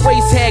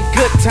 always had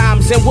good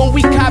times. And when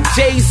we cop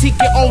J's, he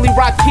can only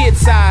rock kid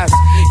size.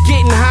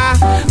 Getting high,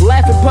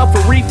 laughing,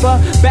 puffin'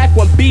 reefer. Back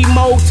when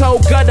B-Mo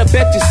told Gutter,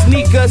 bet your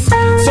sneakers.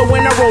 So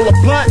when I roll a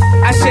blunt,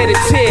 I shed a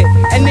tear.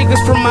 And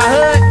niggas from my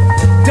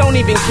hood don't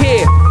even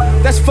care.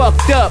 That's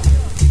fucked up.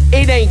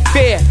 It ain't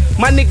fair.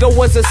 My nigga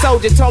was a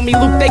soldier, told me,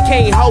 Luke, they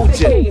can't hold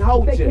you.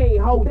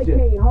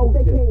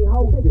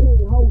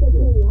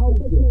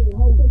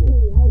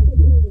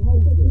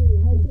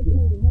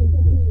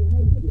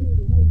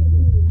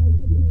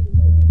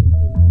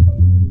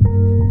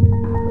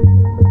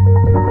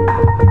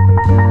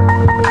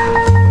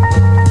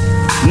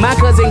 My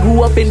cousin grew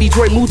grew up in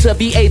Detroit, moved to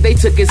VA, they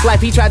took his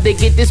life. He tried to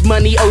get this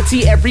money,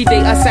 OT every day,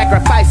 a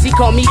sacrifice. He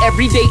called me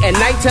every day and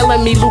night,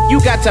 telling me, Luke, you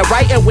got to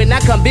write, and when I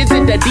come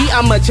visit the D,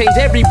 I'ma change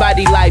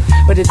everybody's life.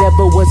 But the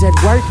devil was at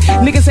work.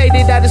 Niggas say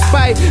they die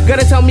despite.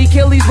 Gotta tell me,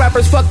 kill these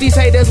rappers, fuck these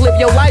haters, live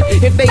your life.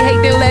 If they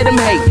hate, then let them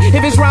hate.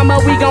 If it's drama,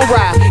 we gon'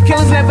 ride.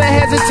 Killers never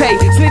hesitate.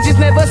 Snitches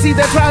never see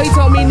the trial. He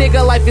told me,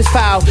 nigga, life is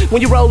foul.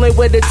 When you rollin'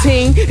 with the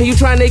team, and you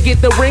trying to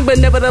get the ring, but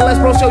nevertheless,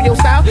 bro, show your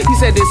style. He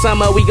said this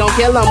summer we gon'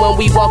 kill him when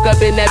we walk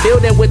up in that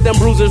building with them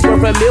bruisers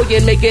worth $1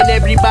 million, making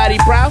everybody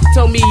proud.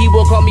 Told me he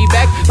will call me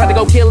back, about to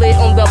go kill it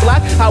on the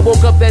block. I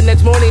woke up that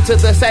next morning to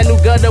the sad new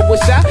gutter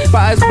was shot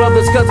by his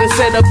brother's cousin,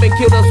 set up and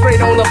killed him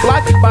straight on the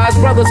block. By his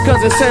brother's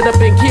cousin, set up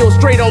and killed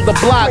straight on the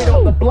block.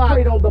 On the block,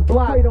 on the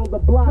block, on the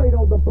block,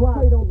 on the block,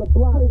 on the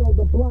block, on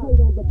the block,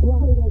 on the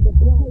block, on the block,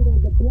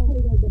 on the block,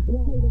 on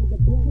the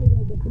block,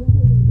 on the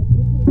block.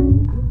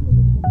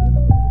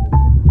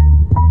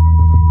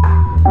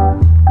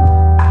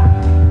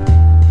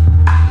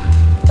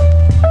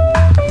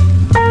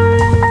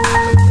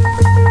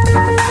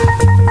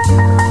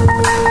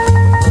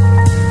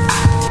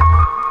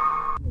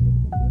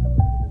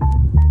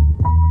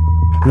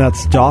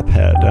 That's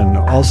Dophead, and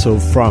also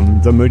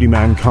from the Moody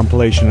Man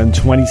compilation in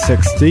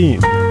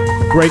 2016.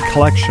 Great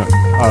collection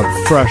of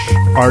fresh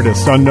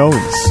artist unknowns.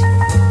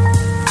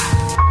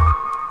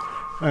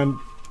 And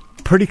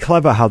pretty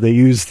clever how they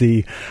use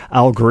the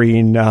Al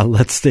Green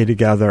Let's Stay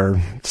Together.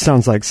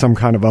 Sounds like some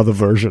kind of other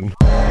version.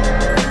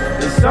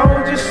 They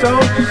soldier,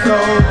 soldier,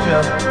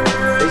 soldier.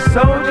 They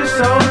soldier,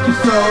 soldier,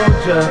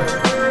 soldier.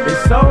 They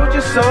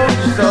soldier,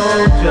 soldier,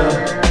 soldier.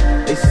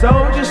 They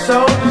soldier,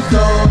 soldier,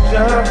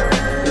 soldier.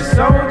 They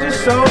soldier,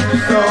 soldier,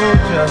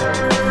 soldier.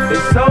 They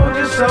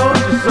soldier,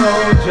 soldier,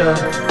 soldier.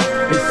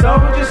 They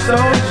soldier,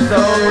 soldier,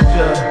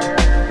 soldier.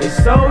 They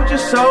soldier,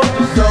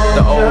 soldier, soldier.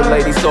 The old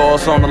lady saw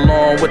us on the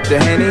lawn with the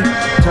Henny.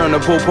 Turned the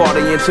pool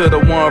party into the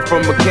one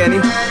from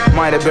McKinney.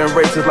 Might have been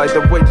racist like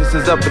the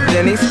waitresses up at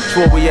Denny's.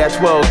 Swore we had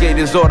 12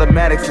 gauges,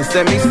 automatics and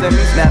semis.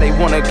 Now they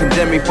wanna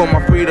condemn me for my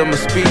freedom of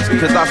speech,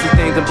 cause I see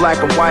things in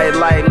black and white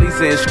like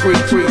Lisa and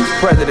Screech.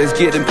 Presidents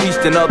get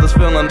impeached and others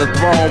filling the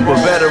throne, but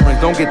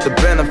veterans don't get the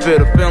benefit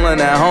of feeling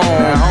at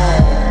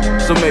home.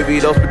 So maybe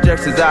those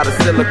projections out of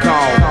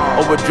silicone,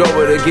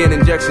 overdrove it again,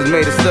 injections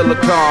made of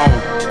silicone.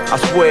 I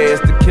swear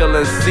it's the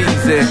killing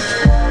season,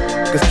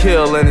 cause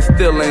killing is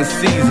still in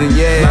season,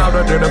 yeah.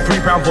 Louder than a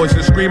 3-pound voice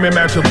is screaming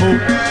at your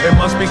boot. It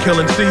must be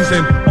killing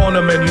season. On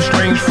the menu,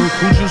 strange fruit.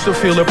 Who's used to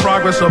feel the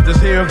progress of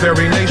this here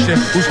very nation?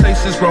 Whose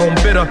taste is grown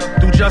bitter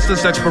through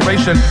justice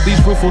expiration.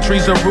 These fruitful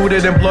trees are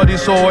rooted in bloody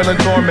soil and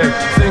dormant.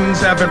 Things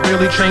haven't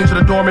really changed,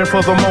 they're dormant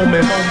for the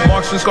moment.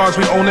 Marks and scars,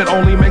 we own it,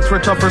 only makes for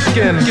tougher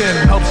skin.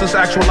 Helps us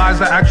actualize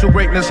the actual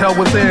greatness held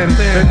within.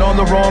 Been on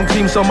the wrong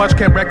team so much,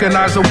 can't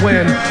recognize a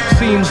win.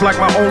 Seems like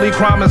my only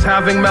crime is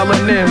having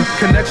melanin.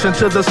 Connection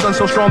to the sun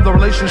so strong, the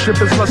relationship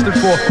is lusted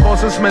for.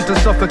 Cause it's meant to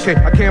suffocate,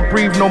 I can't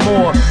breathe no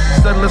more.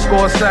 Settle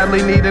score,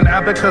 sadly need an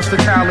abacus to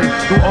tally.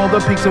 Through all the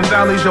peaks and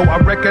valleys, yo, I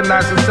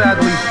recognize it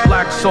sadly.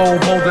 Black soul,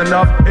 bold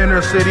enough,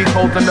 inner city,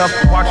 cold enough.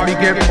 Watch me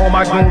get all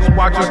my goons,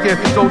 watch us get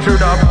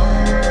soldiered up.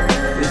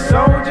 They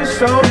soldier,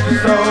 soldier,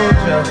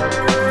 soldier.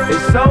 They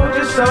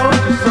soldier,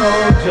 soldier,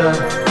 soldier.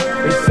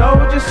 They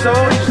soldier,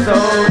 soldier,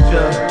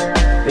 soldier.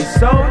 They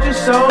soldier,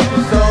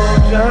 soldier,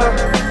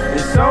 soldier.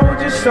 They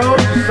soldier,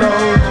 soldier,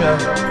 soldier.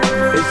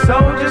 They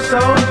soldier,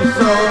 soldier,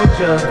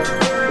 soldier.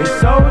 They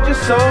soldier,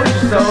 soldier,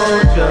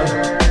 soldier.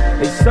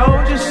 They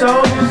soldier,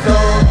 soldier,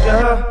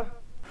 soldier.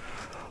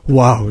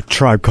 Wow,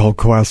 Tribe Called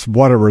Quest,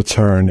 what a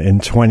return in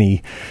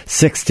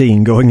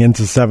 2016, going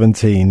into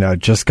 17.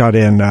 Just got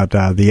in at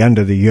the end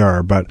of the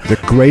year, but the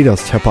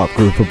greatest hip-hop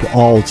group of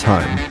all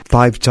time.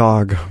 Five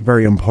Dog,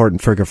 very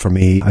important figure for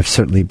me. I've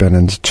certainly been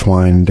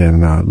intertwined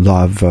in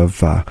love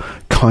of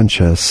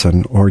conscious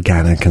and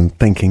organic and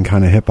thinking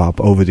kind of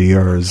hip-hop over the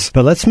years.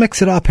 But let's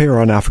mix it up here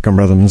on African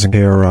Rhythms,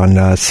 here on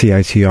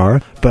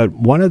CITR. But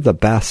one of the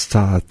best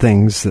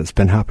things that's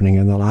been happening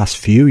in the last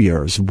few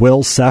years,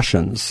 Will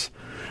Sessions.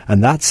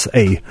 And that's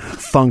a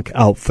funk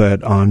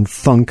outfit on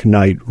Funk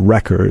Night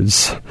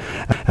Records.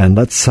 And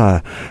let's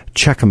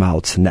check them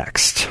out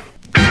next.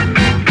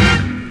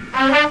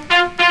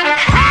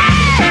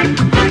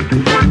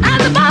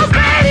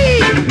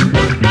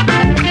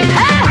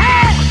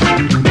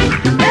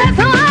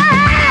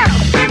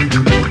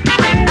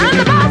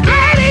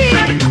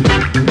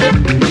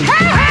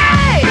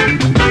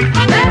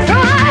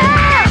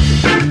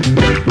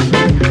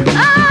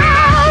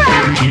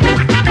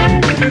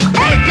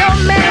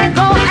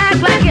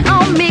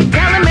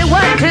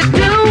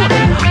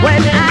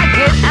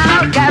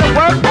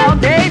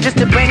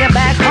 To bring it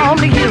back home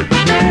to you.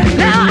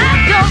 Now I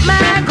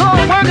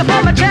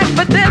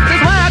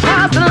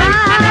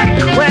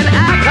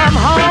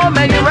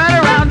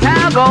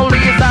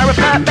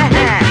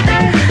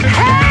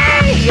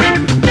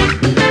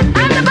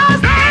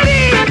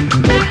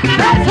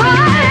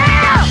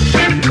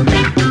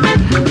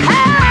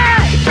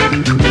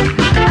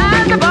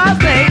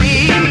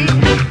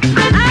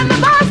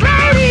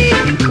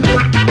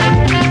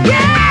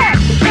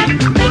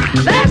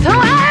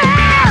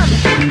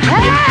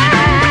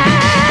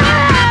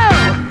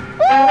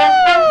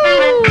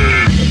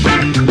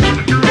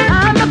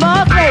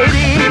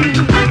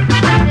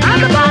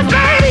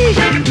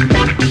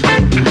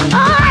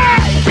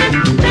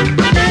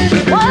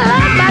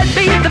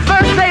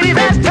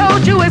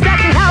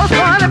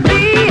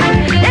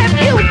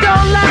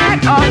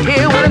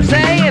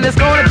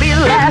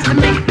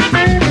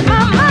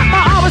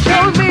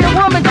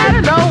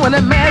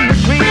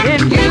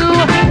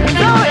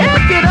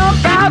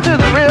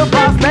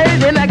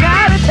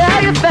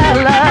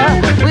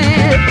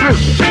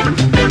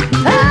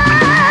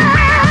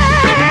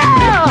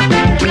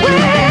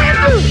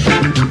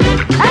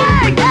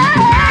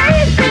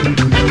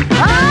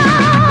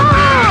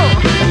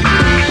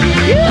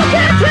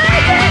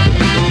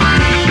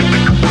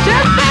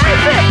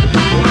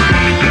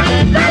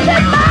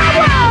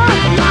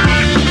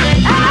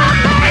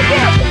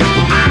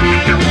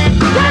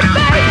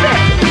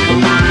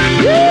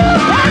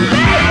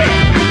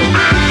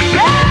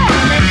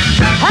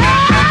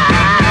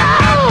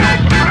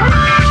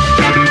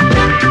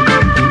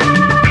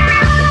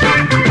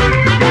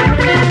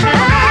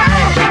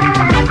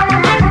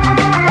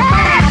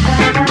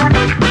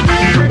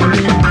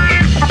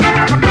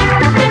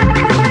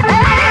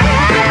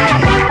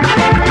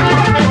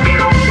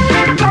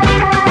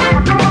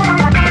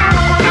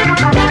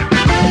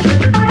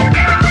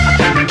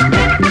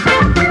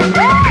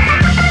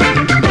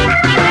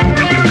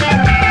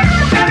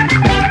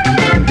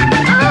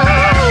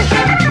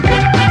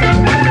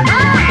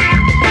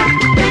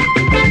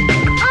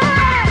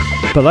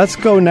But let's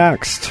go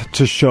next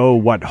to show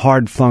what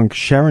hard funk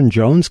Sharon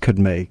Jones could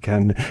make.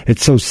 And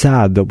it's so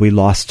sad that we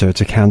lost her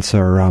to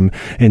cancer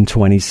in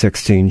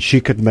 2016. She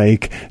could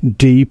make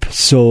deep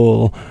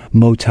soul,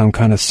 Motown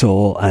kind of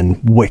soul, and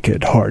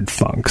wicked hard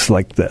funks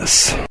like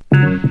this.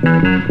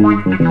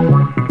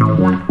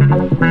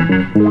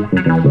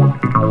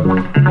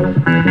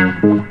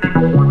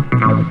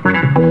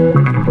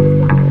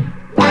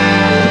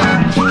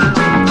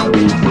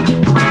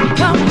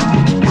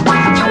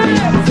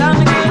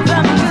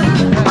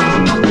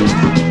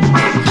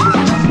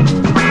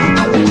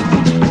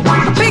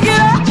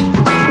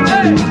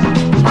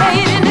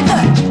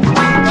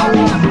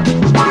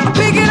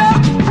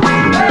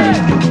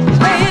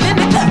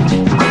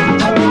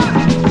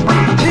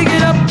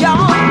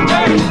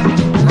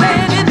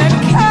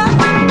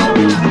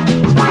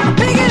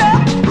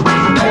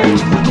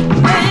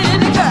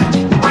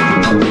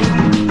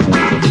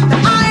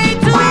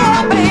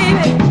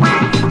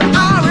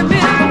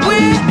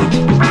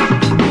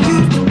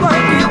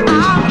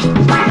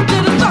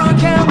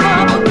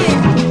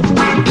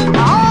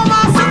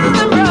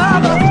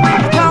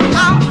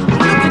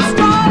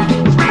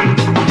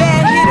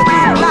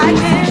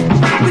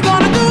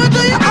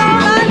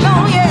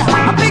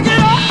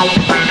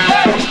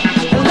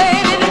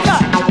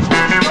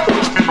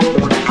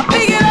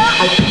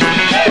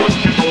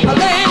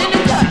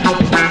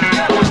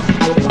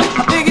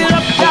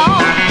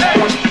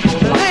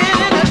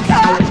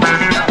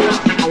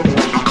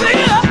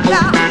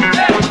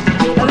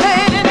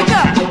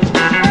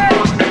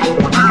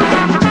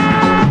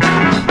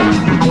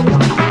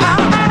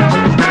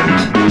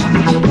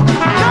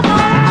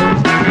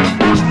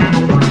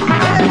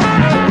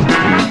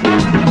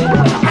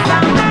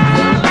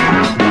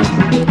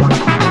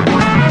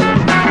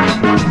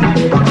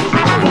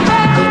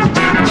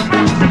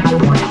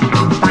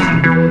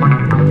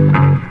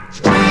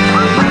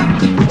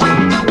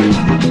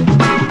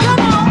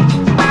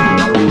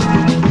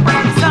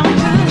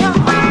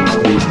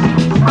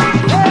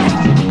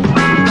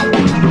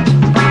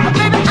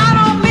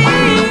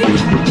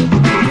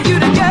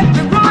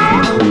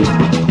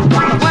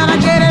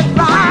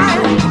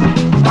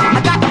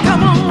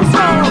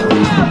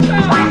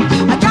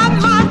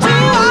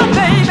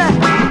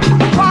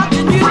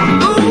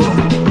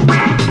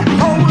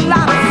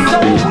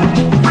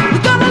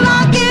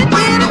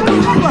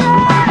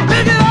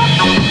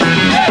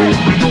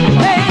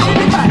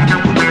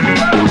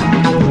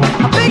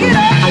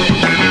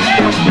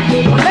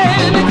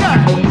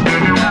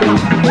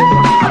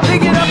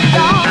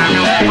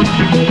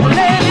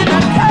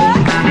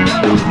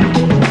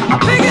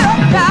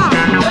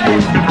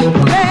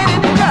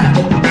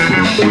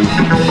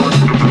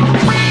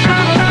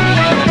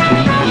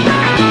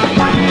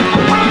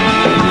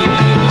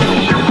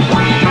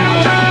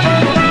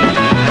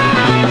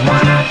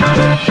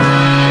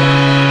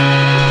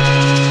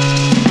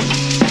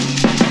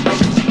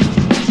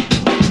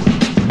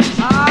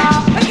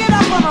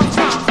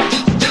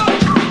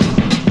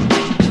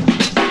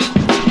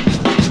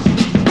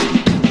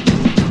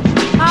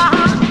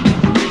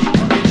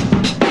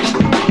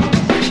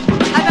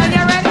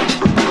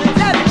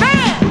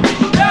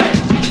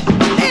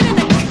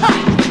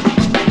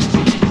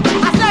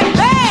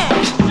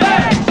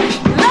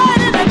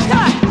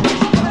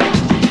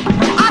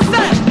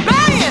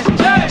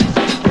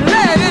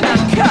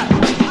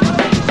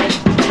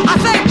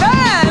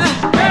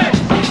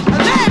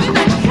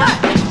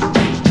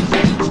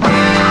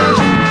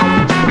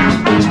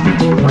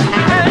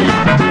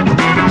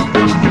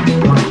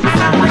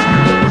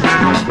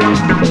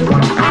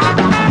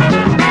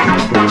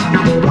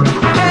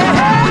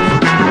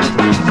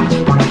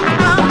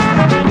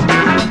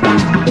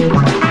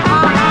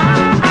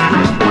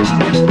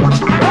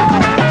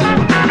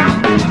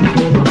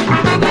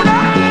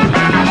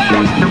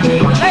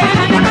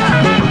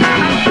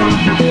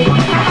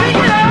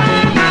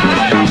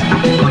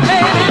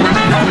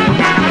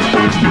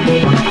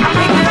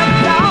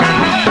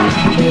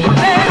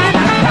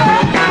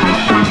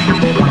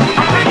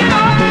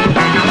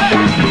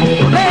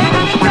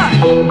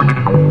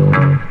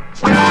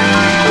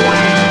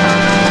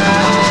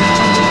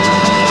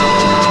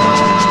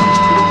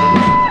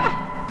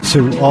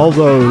 To all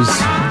those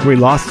we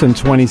lost in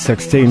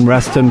 2016,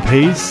 rest in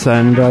peace.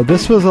 And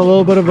this was a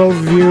little bit of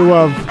overview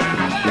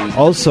of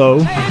also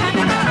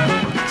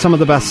some of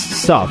the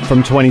best stuff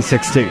from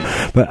 2016.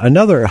 But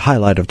another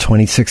highlight of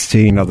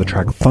 2016 of the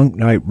track Funk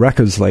Night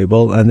Records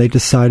label, and they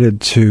decided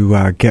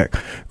to get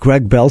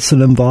Greg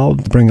Belson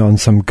involved, bring on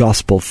some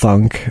gospel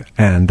funk,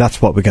 and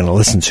that's what we're going to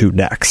listen to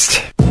next.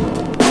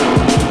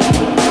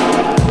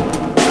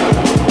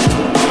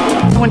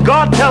 When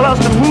God tell us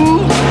to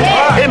move,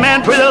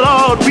 amen, praise the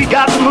Lord, we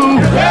got to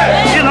move.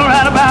 You know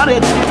right about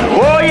it.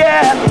 Oh,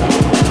 yeah.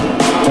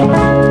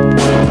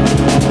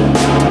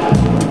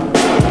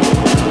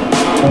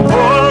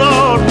 Oh,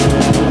 Lord.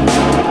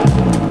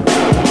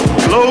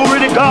 Glory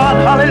to God.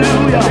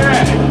 Hallelujah.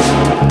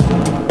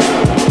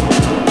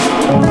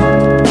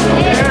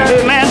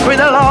 Amen, praise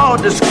the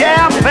Lord. The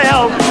scab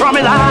fell from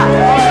his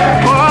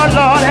eye. Oh,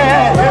 Lord,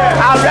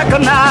 I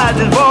recognize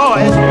his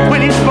voice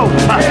when he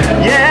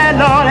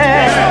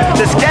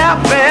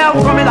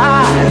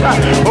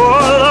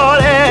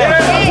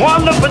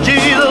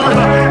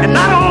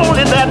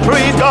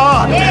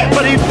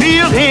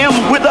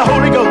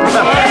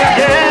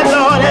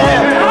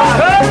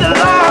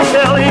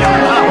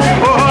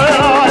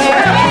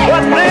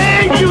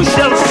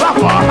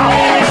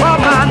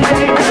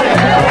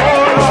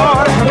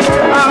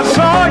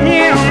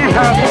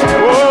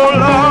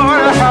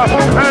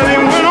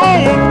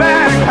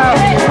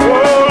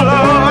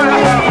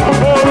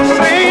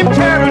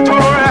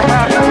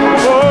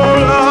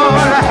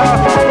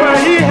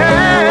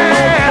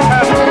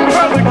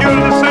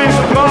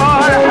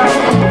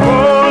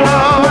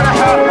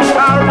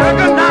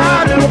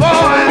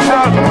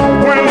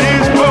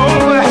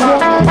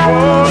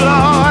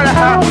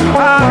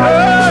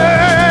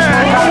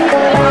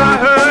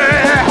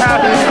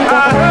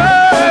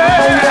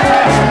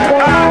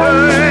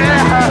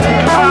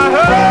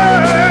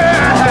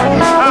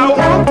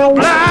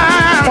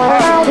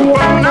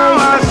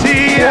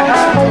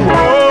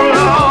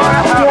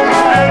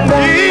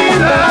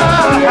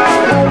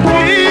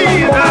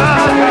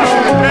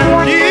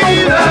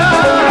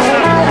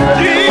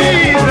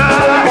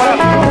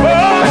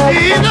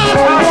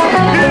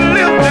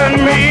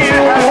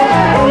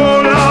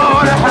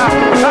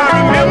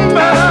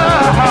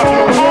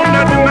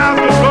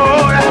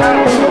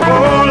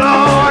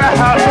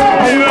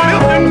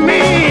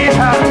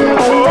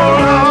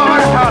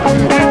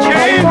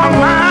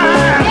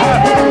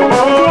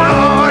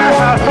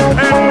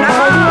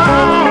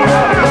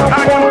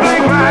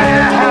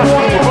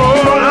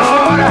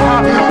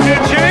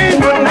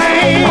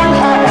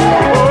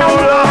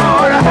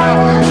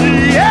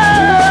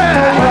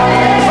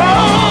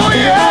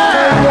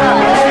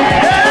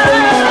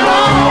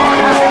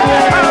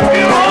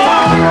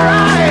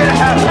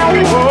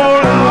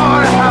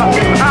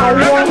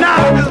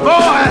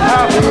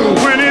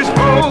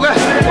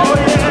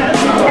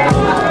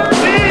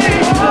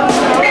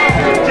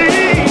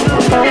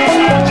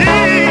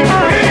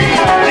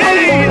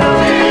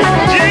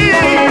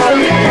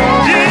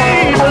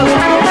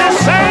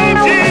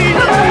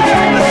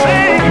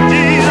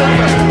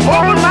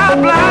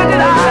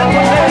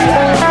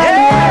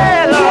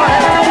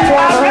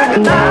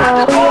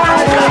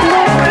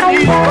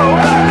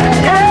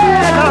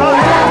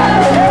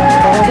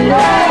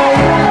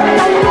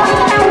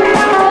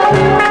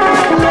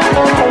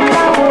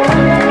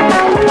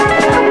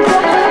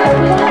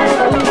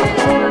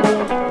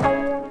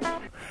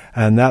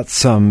And that's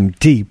some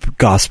deep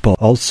gospel.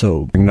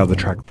 Also, another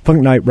track,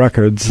 Funk Night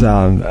Records,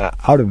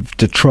 out of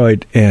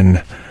Detroit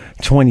in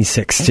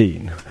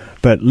 2016.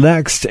 But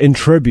next, in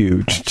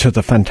tribute to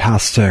the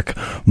fantastic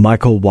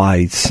Michael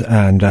White,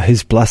 and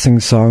his Blessing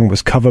song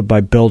was covered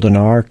by Build an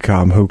Ark,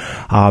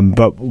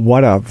 but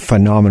what a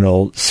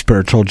phenomenal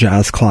spiritual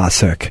jazz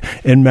classic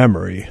in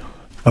memory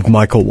of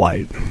Michael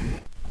White.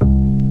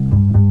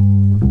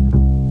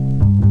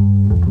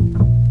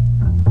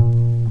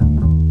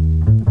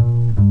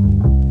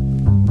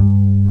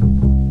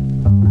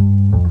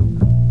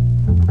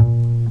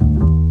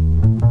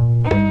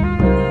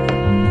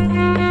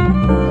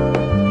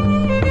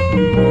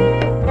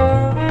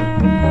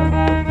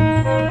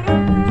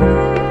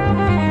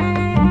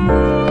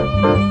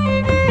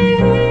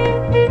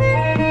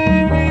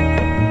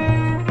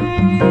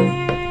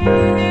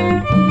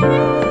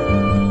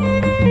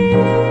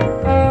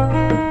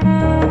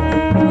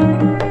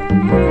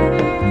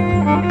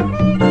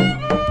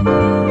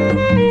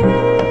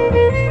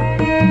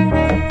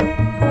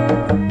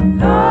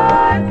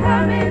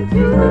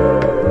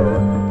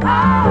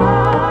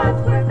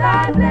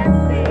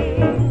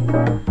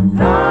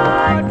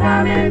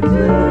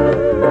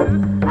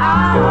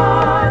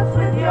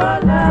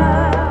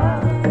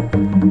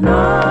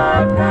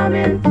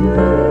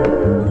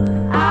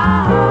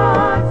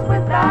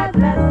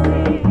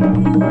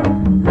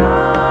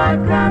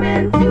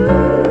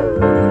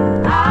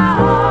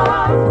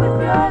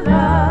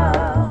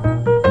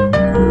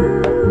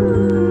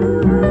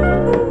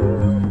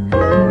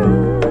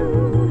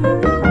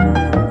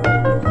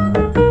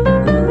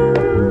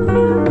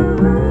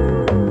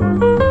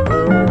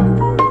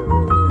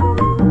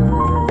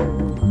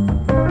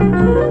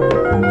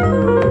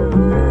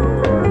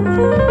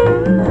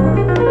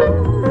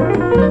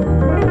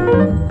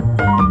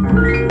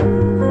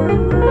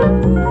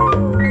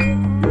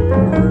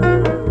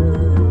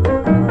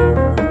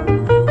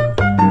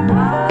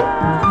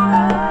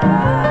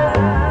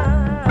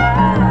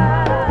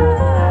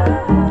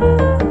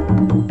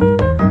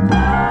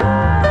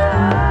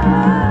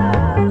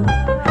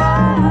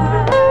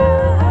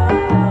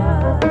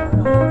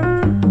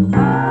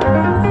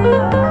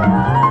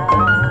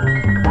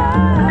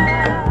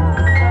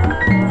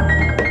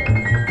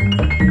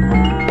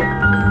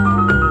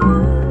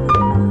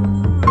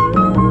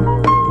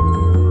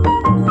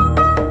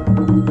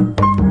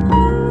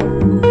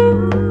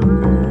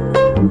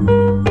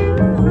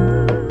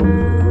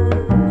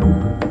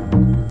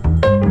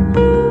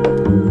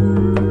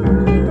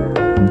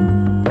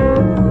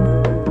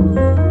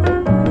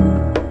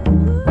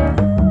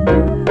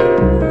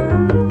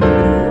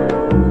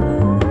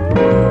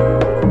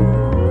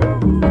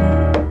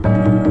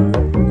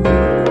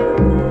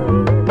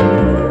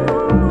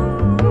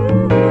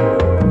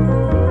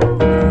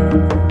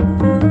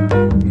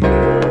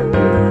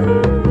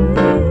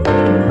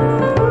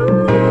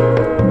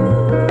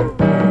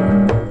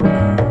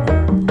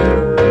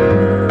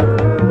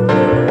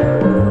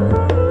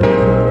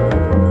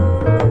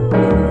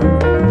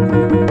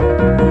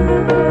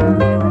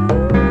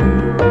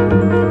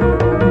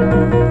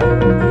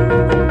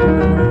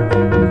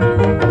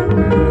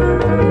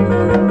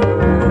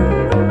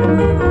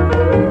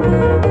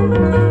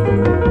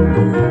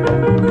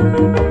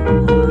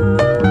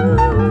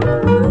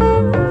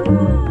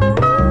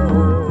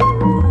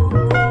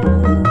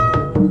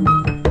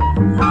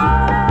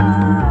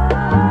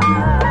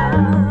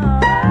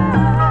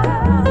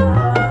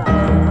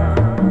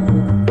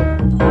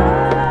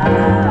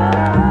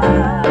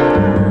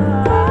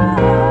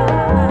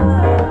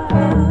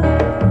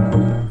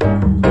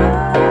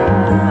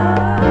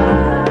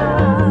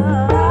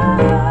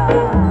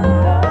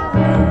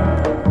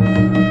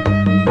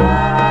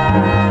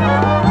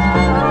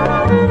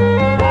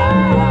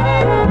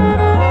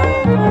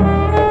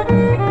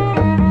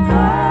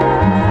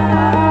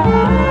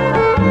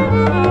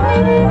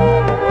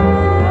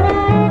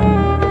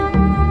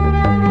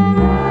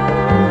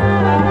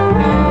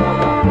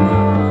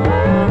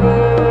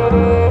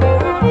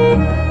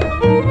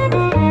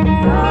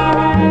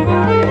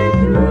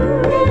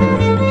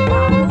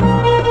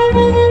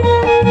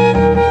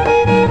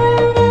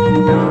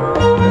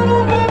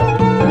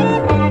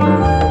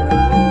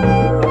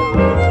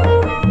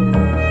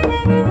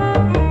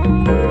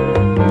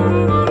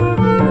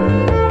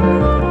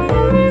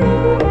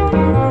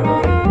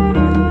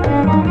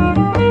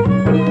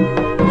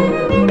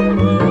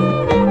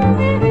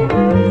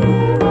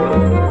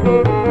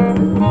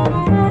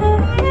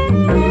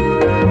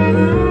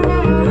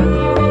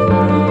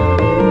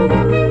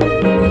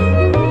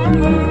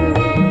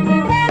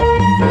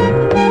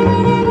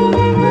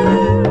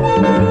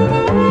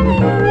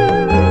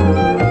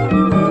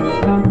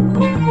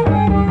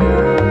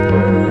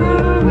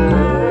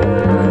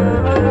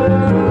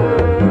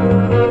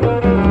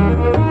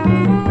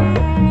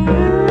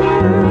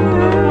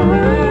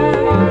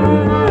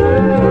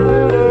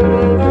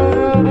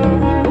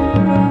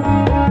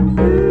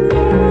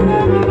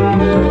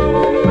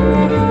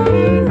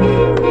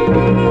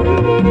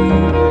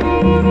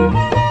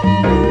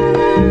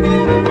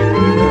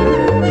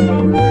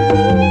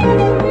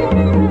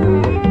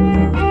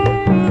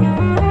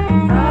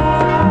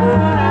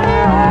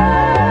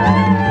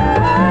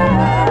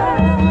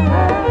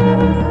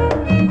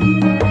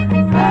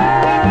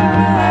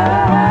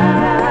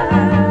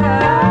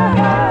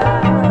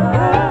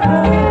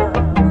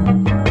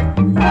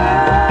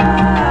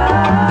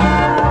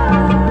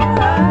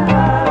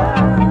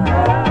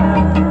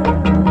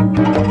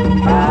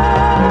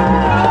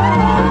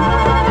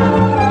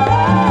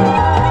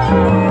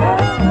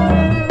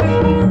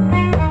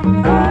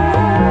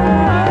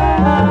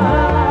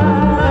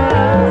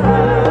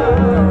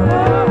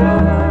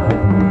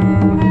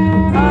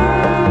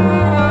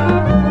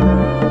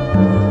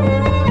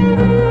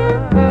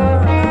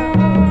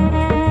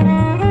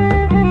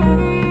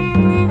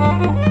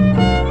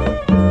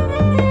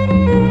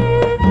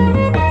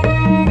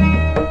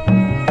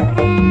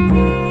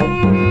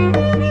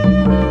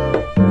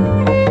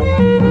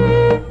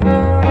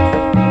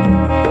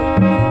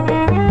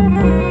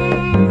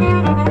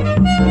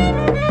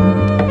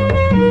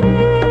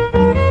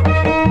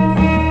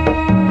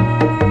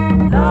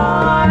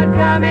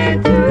 come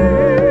into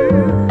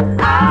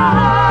our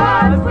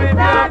hearts with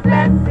thy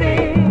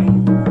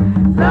blessing.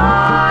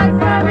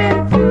 Lord, come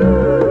into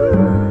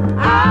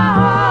our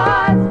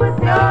hearts with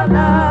your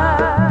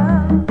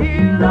love.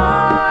 Dear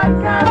Lord,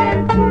 come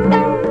into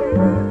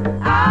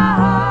our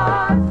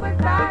hearts with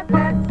thy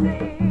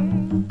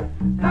blessing.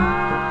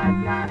 Lord,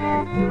 come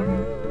into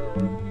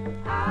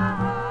our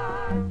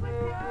hearts with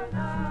your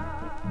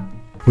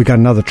love. We got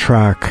another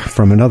track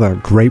from another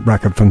great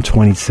record from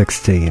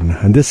 2016,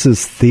 and this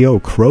is Theo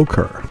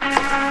Croker.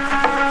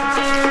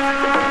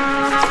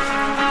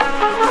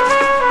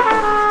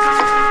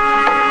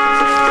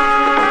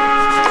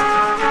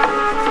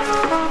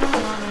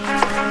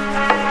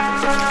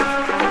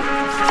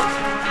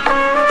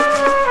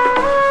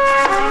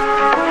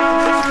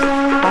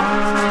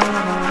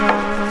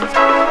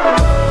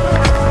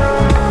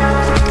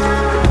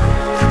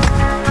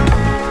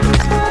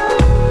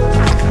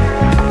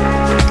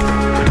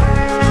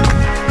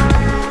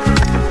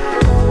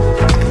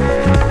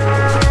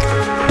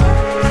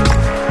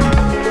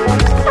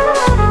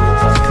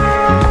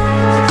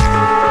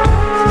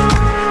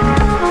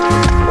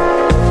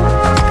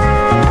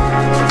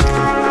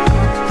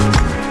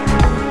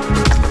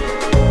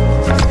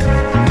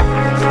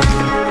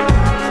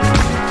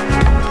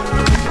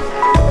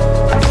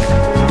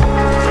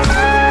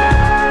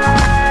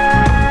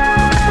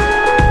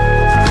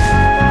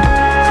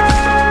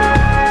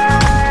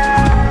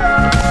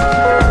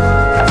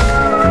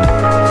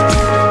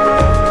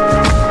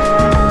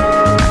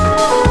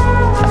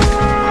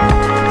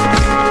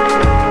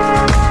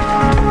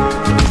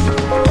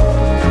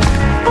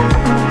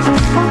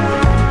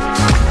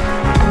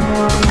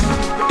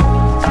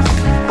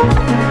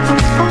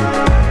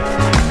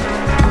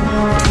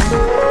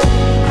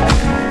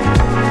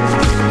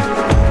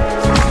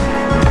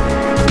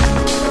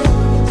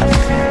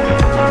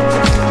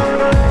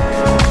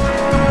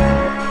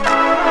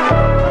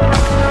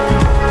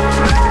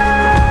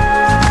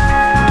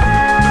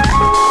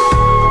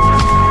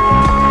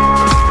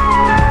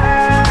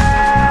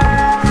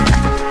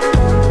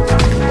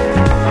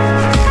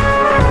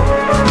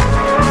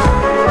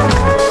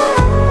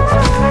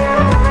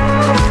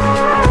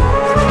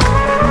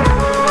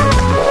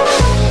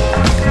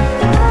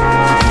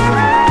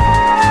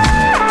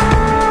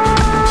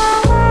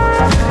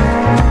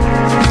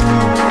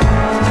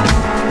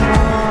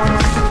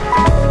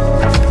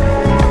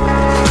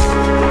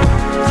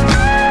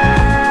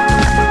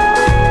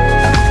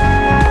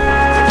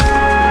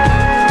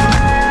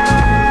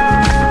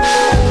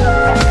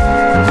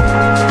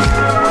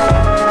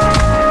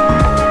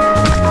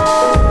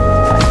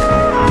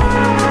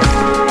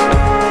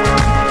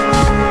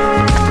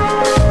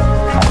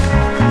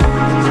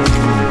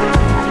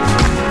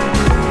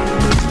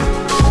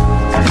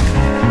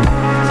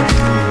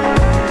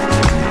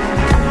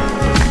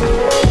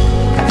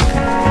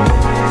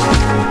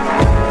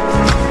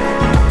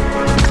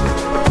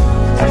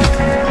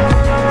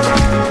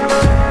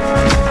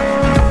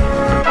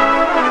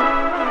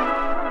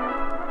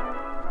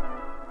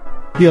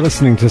 You're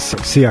listening to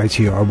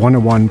CITR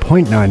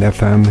 101.9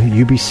 FM,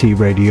 UBC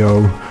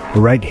Radio,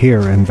 right here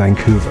in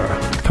Vancouver.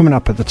 Coming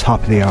up at the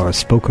top of the hour,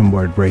 Spoken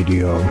Word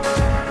Radio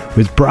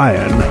with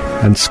Brian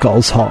and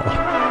Skulls Hall.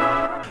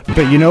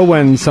 But you know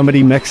when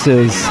somebody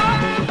mixes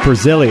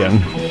Brazilian,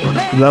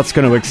 that's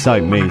going to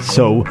excite me.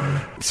 So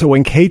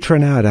when Kate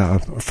Renata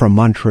from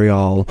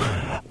Montreal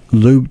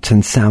looped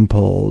and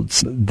sampled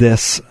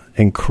this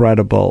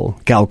incredible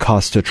Gal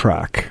Costa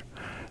track,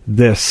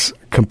 this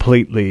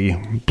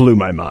completely blew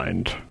my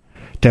mind.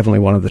 Definitely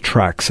one of the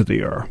tracks of the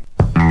year.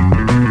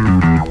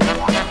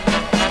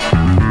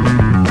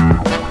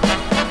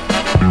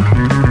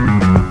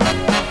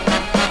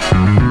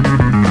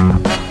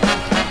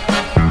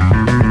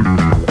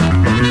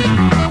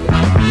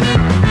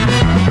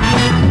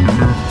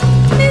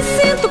 Me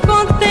sinto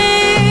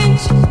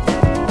contente,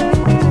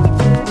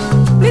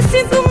 me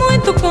sinto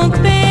muito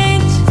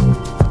contente,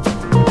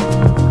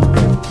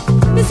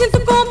 me sinto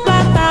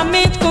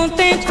completamente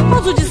contente,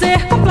 posso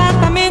dizer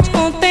completamente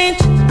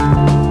contente.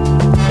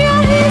 Me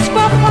arrisco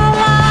a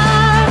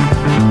falar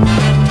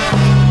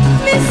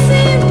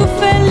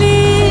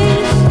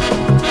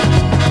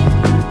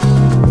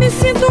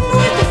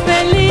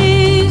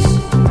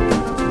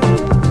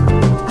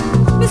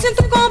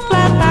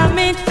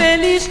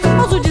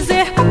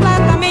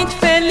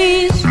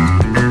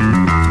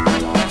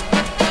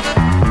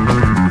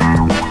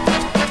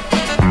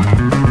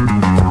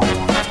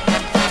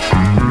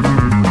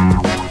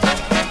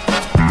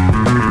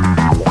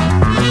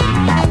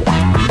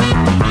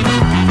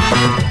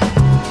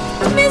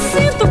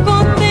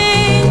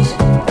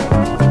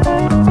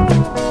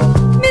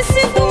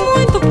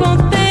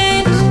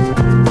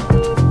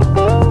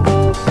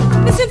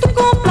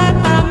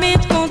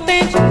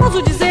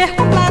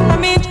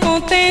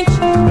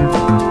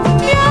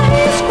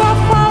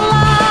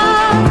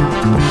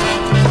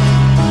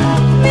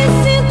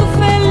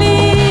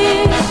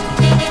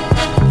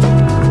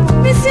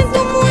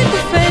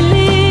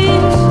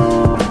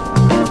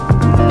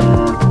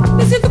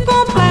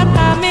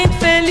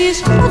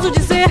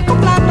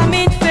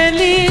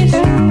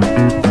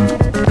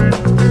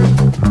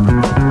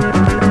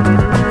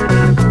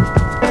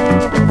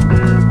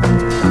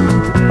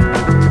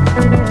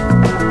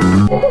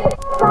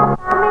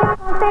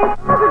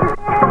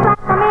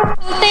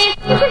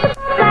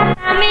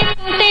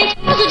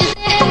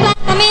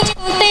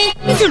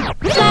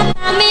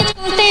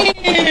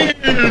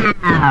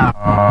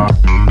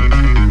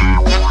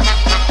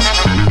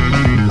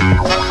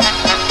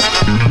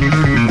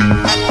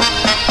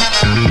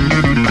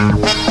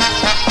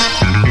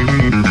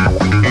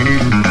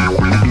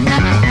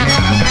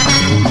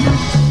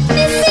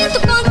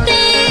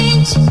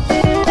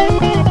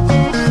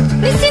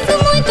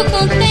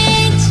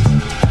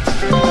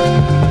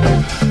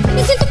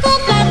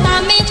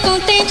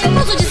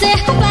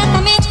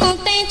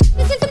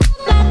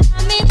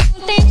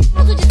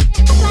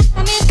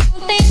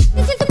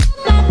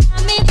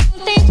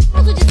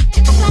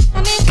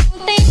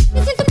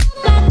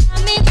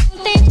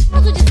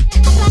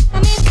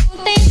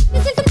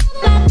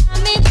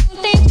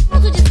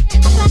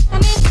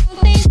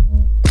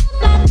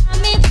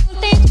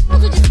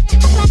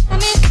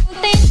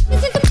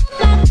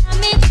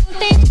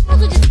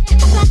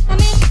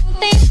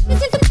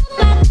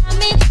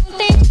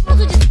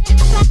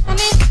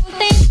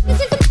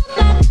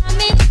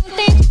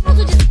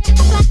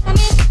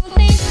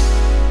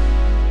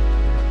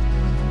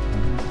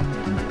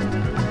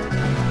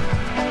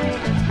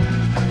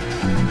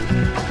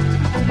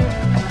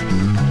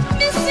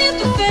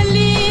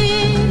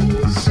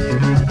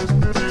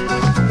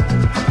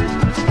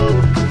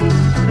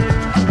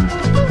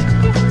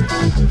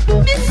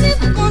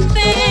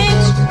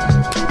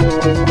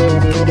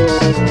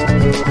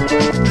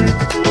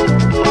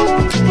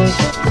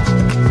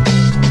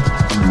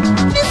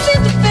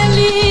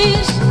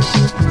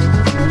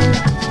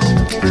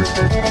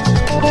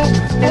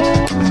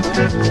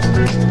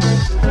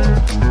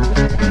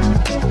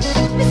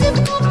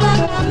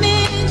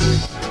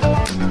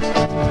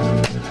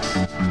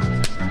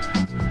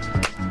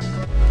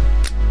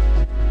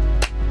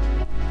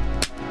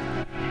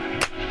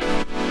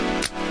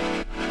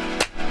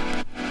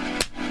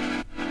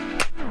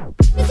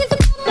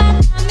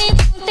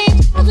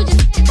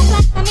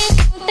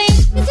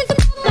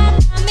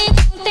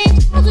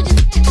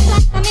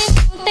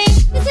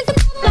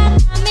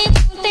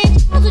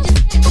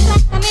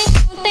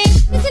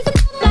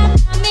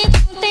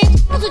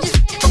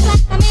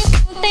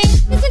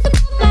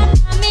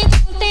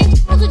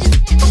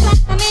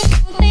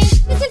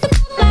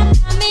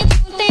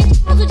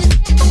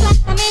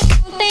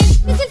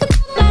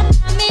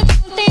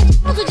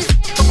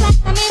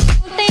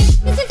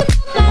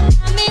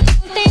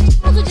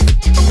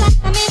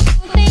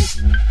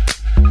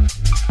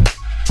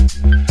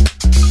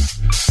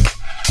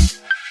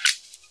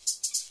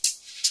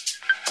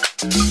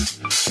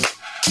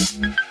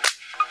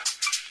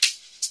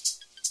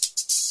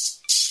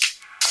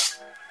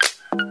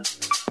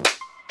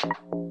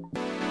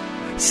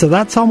So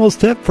that's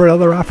almost it for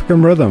Other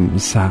African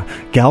Rhythms.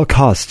 Gal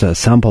Costa,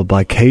 sampled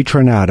by Kay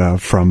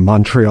Trinata from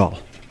Montreal.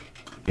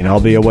 And I'll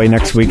be away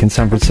next week in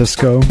San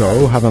Francisco,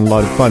 so having a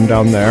lot of fun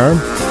down there,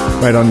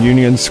 right on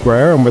Union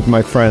Square. I'm with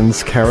my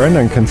friends Karen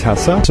and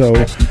Contessa. So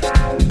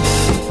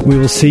we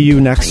will see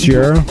you next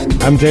year.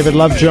 I'm David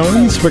Love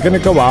Jones. We're going to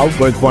go out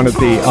with one of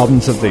the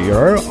albums of the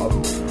year,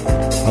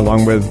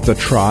 along with The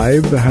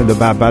Tribe, The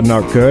Bad Bad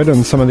Not Good,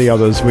 and some of the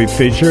others we've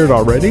featured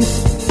already.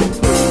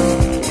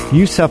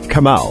 Yusuf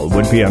Kamal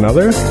would be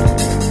another,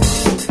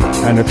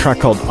 and a track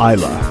called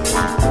Isla.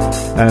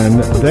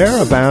 And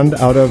they're a band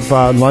out of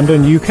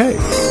London, UK.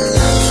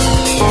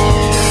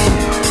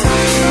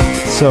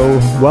 So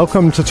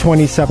welcome to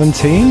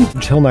 2017.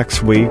 Until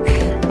next week,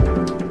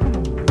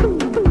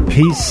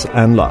 peace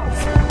and love.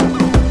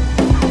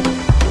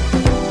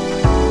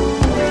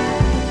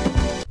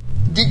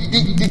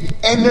 The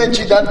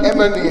energy that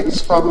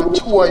emanates from the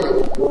two of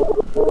you,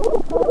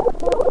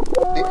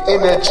 the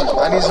energy,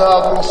 and it's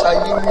almost a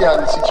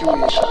yin-yang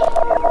situation.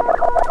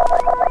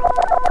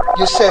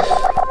 Yusuf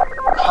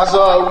has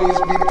always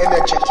been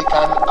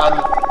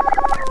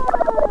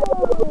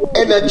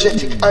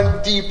energetic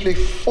and deeply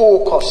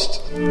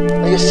focused.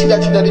 And you see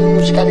that in the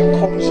music and it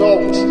comes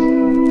out.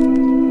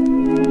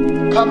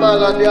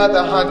 Kamal, on the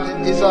other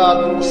hand, is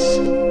almost,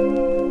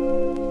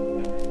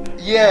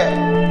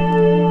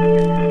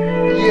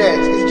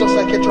 it's just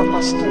like a drop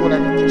of stone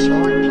and it just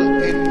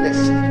ripple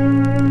endlessly.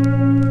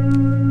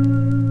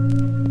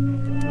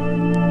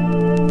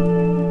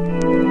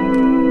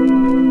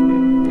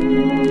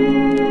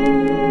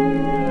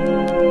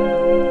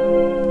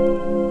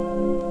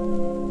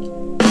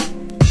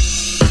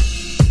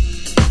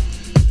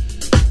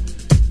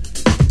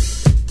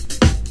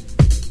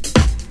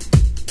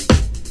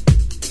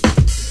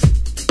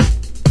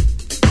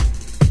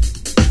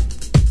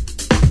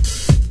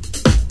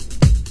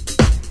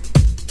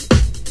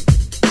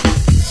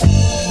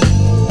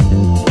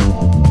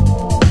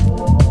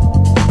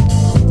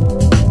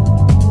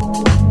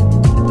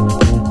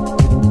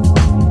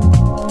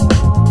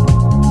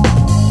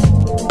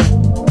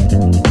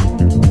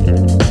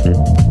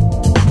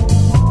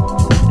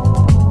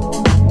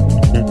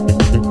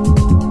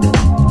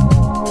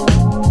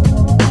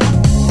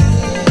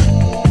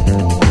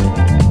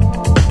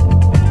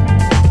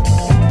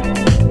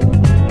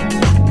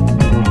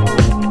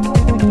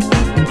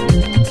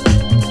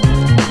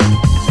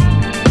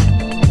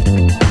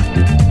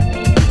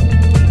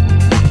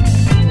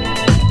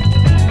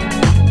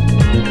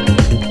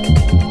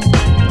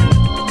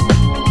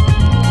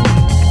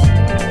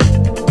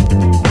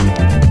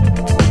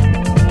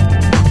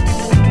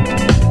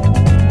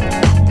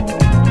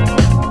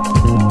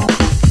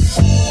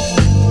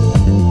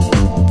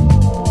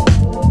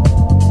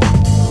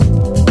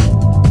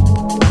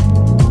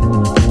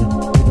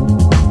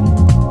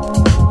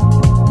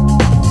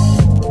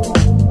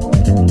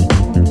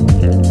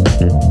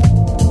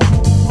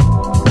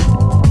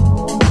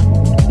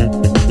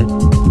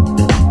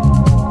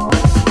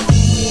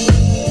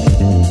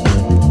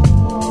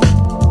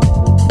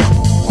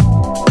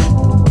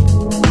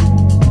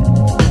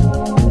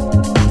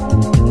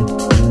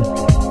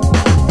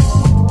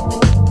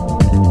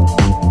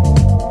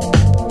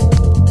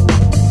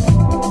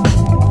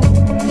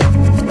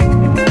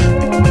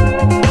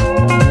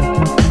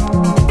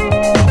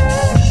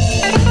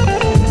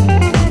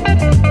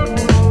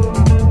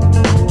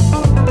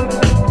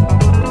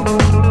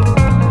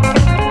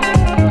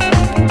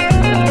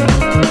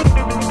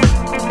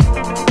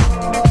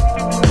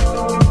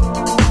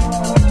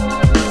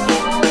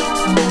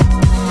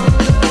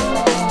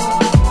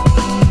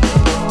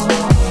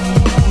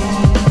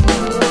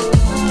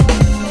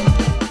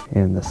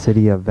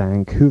 City of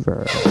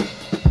Vancouver.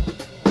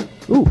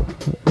 Ooh,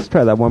 let's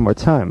try that one more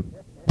time.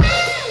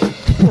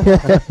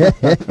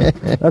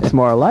 That's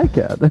more like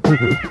it.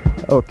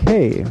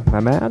 Okay, my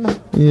man.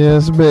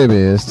 Yes, baby.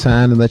 It's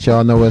time to let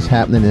y'all know what's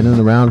happening in and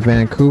around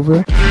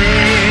Vancouver.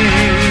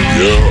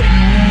 Yeah.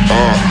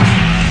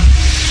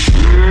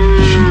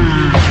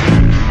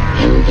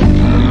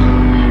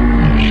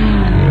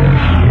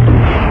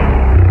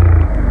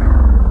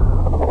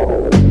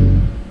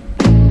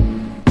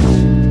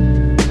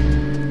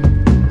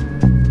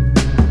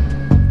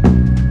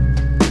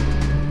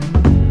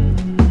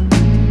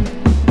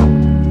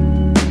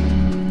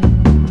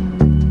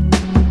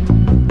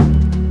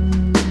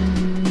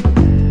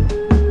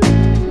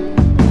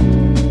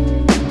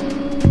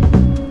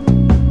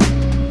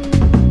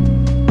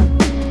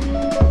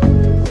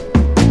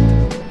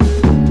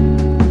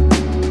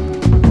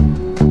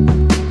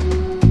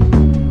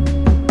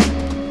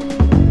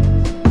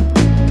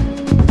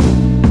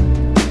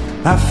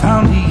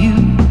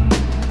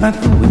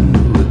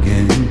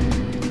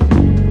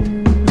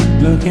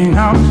 looking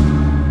out,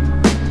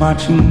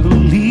 watching the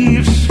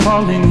leaves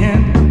falling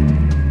in.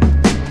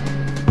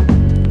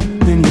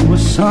 And you were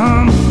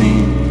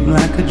something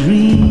like a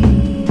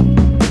dream.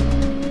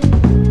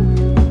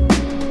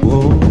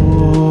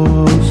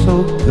 Oh,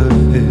 so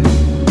perfect,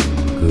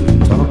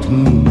 couldn't talk to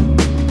me.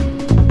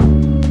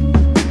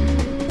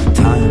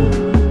 Time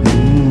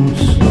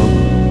moves slow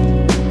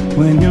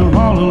when you're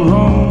all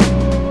alone.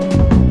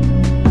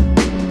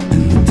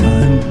 And the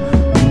time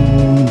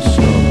moves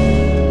slow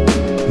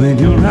when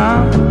you're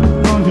out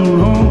on your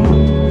own.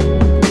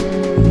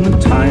 And the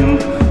time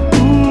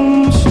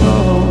moves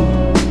slow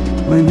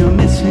when you're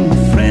missing a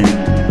friend.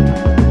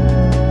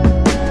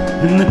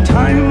 And the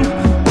time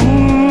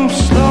moves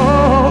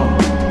slow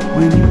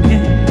when you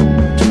get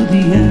to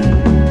the end.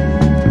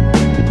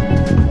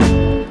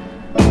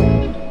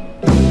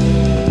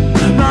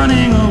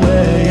 Running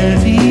away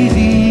is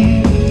easy,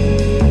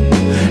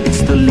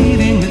 it's the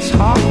leaving that's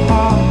hard.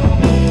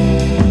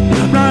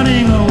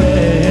 Running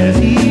away is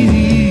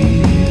easy,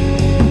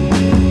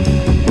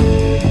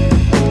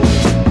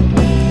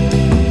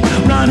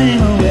 running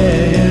away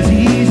is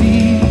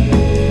easy,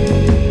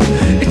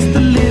 it's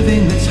the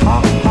living that's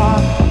hard.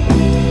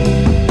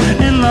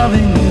 And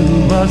loving you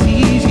was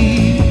easy,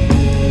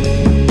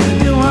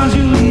 it was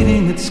you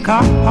leaving that's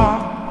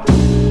hard.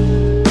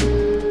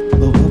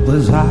 But what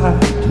was I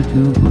to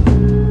do?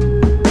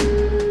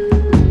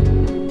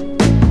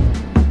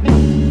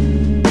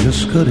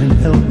 Just couldn't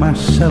help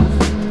myself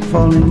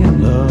falling in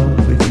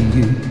love with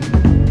you.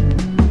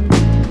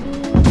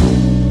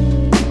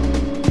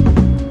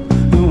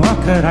 What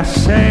could I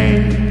say?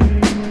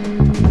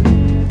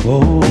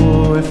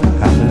 Oh, if I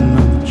had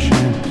another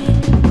chance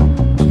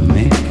to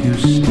make you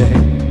stay.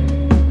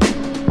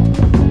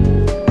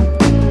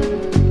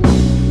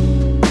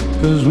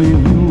 'Cause when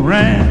you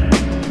ran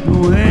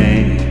away,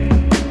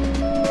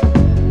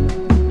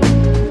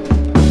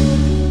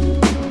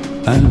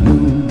 I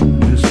knew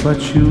just what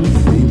you were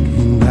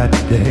thinking that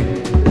day.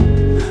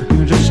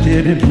 You just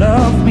didn't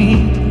love me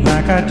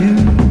like I do,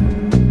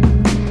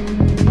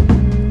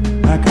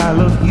 like I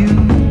love you.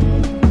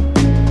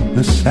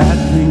 The sad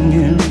thing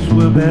is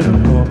we're better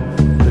off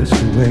this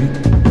way.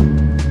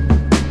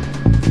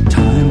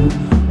 Time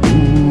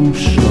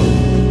moves slow,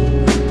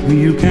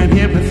 you can't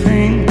hear a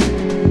thing.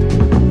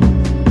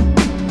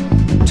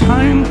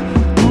 Time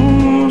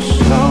moves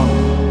slow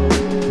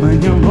when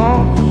you're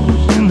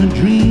lost in the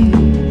dream.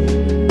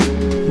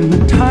 And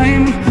the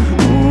time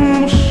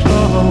moves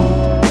slow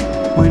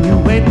when you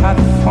wait by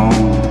the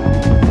phone.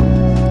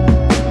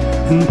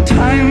 And the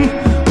time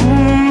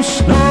moves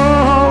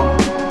slow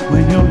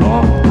when you're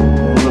all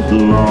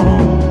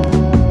alone.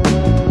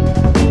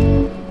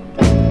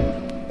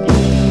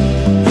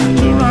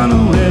 To run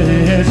away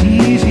is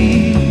easy,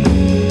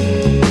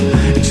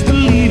 it's the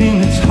leaving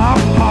that's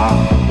hard.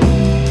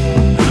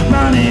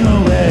 Running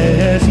away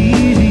is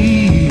easy,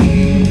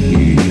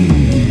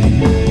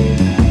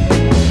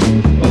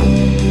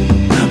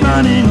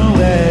 running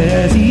away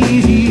is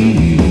easy,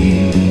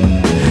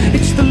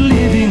 it's the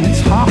living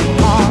that's hard.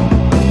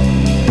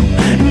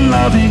 And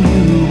loving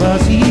you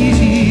was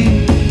easy,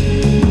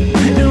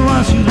 it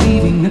was you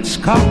leaving that's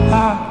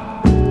hard.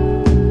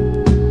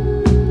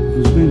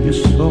 'Cause when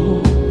you're so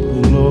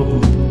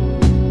alone,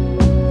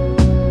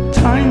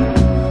 time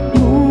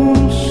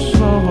moves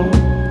slow.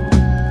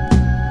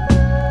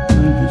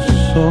 When you're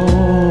so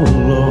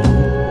alone,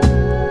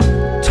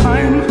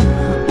 time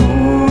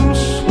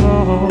moves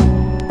slow.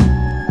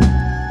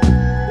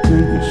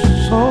 When you're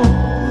so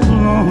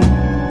alone,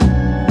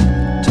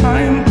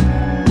 time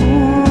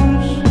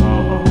moves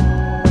slow.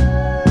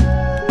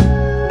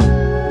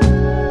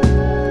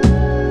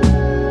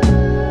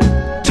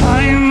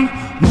 Time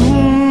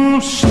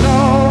moves slow.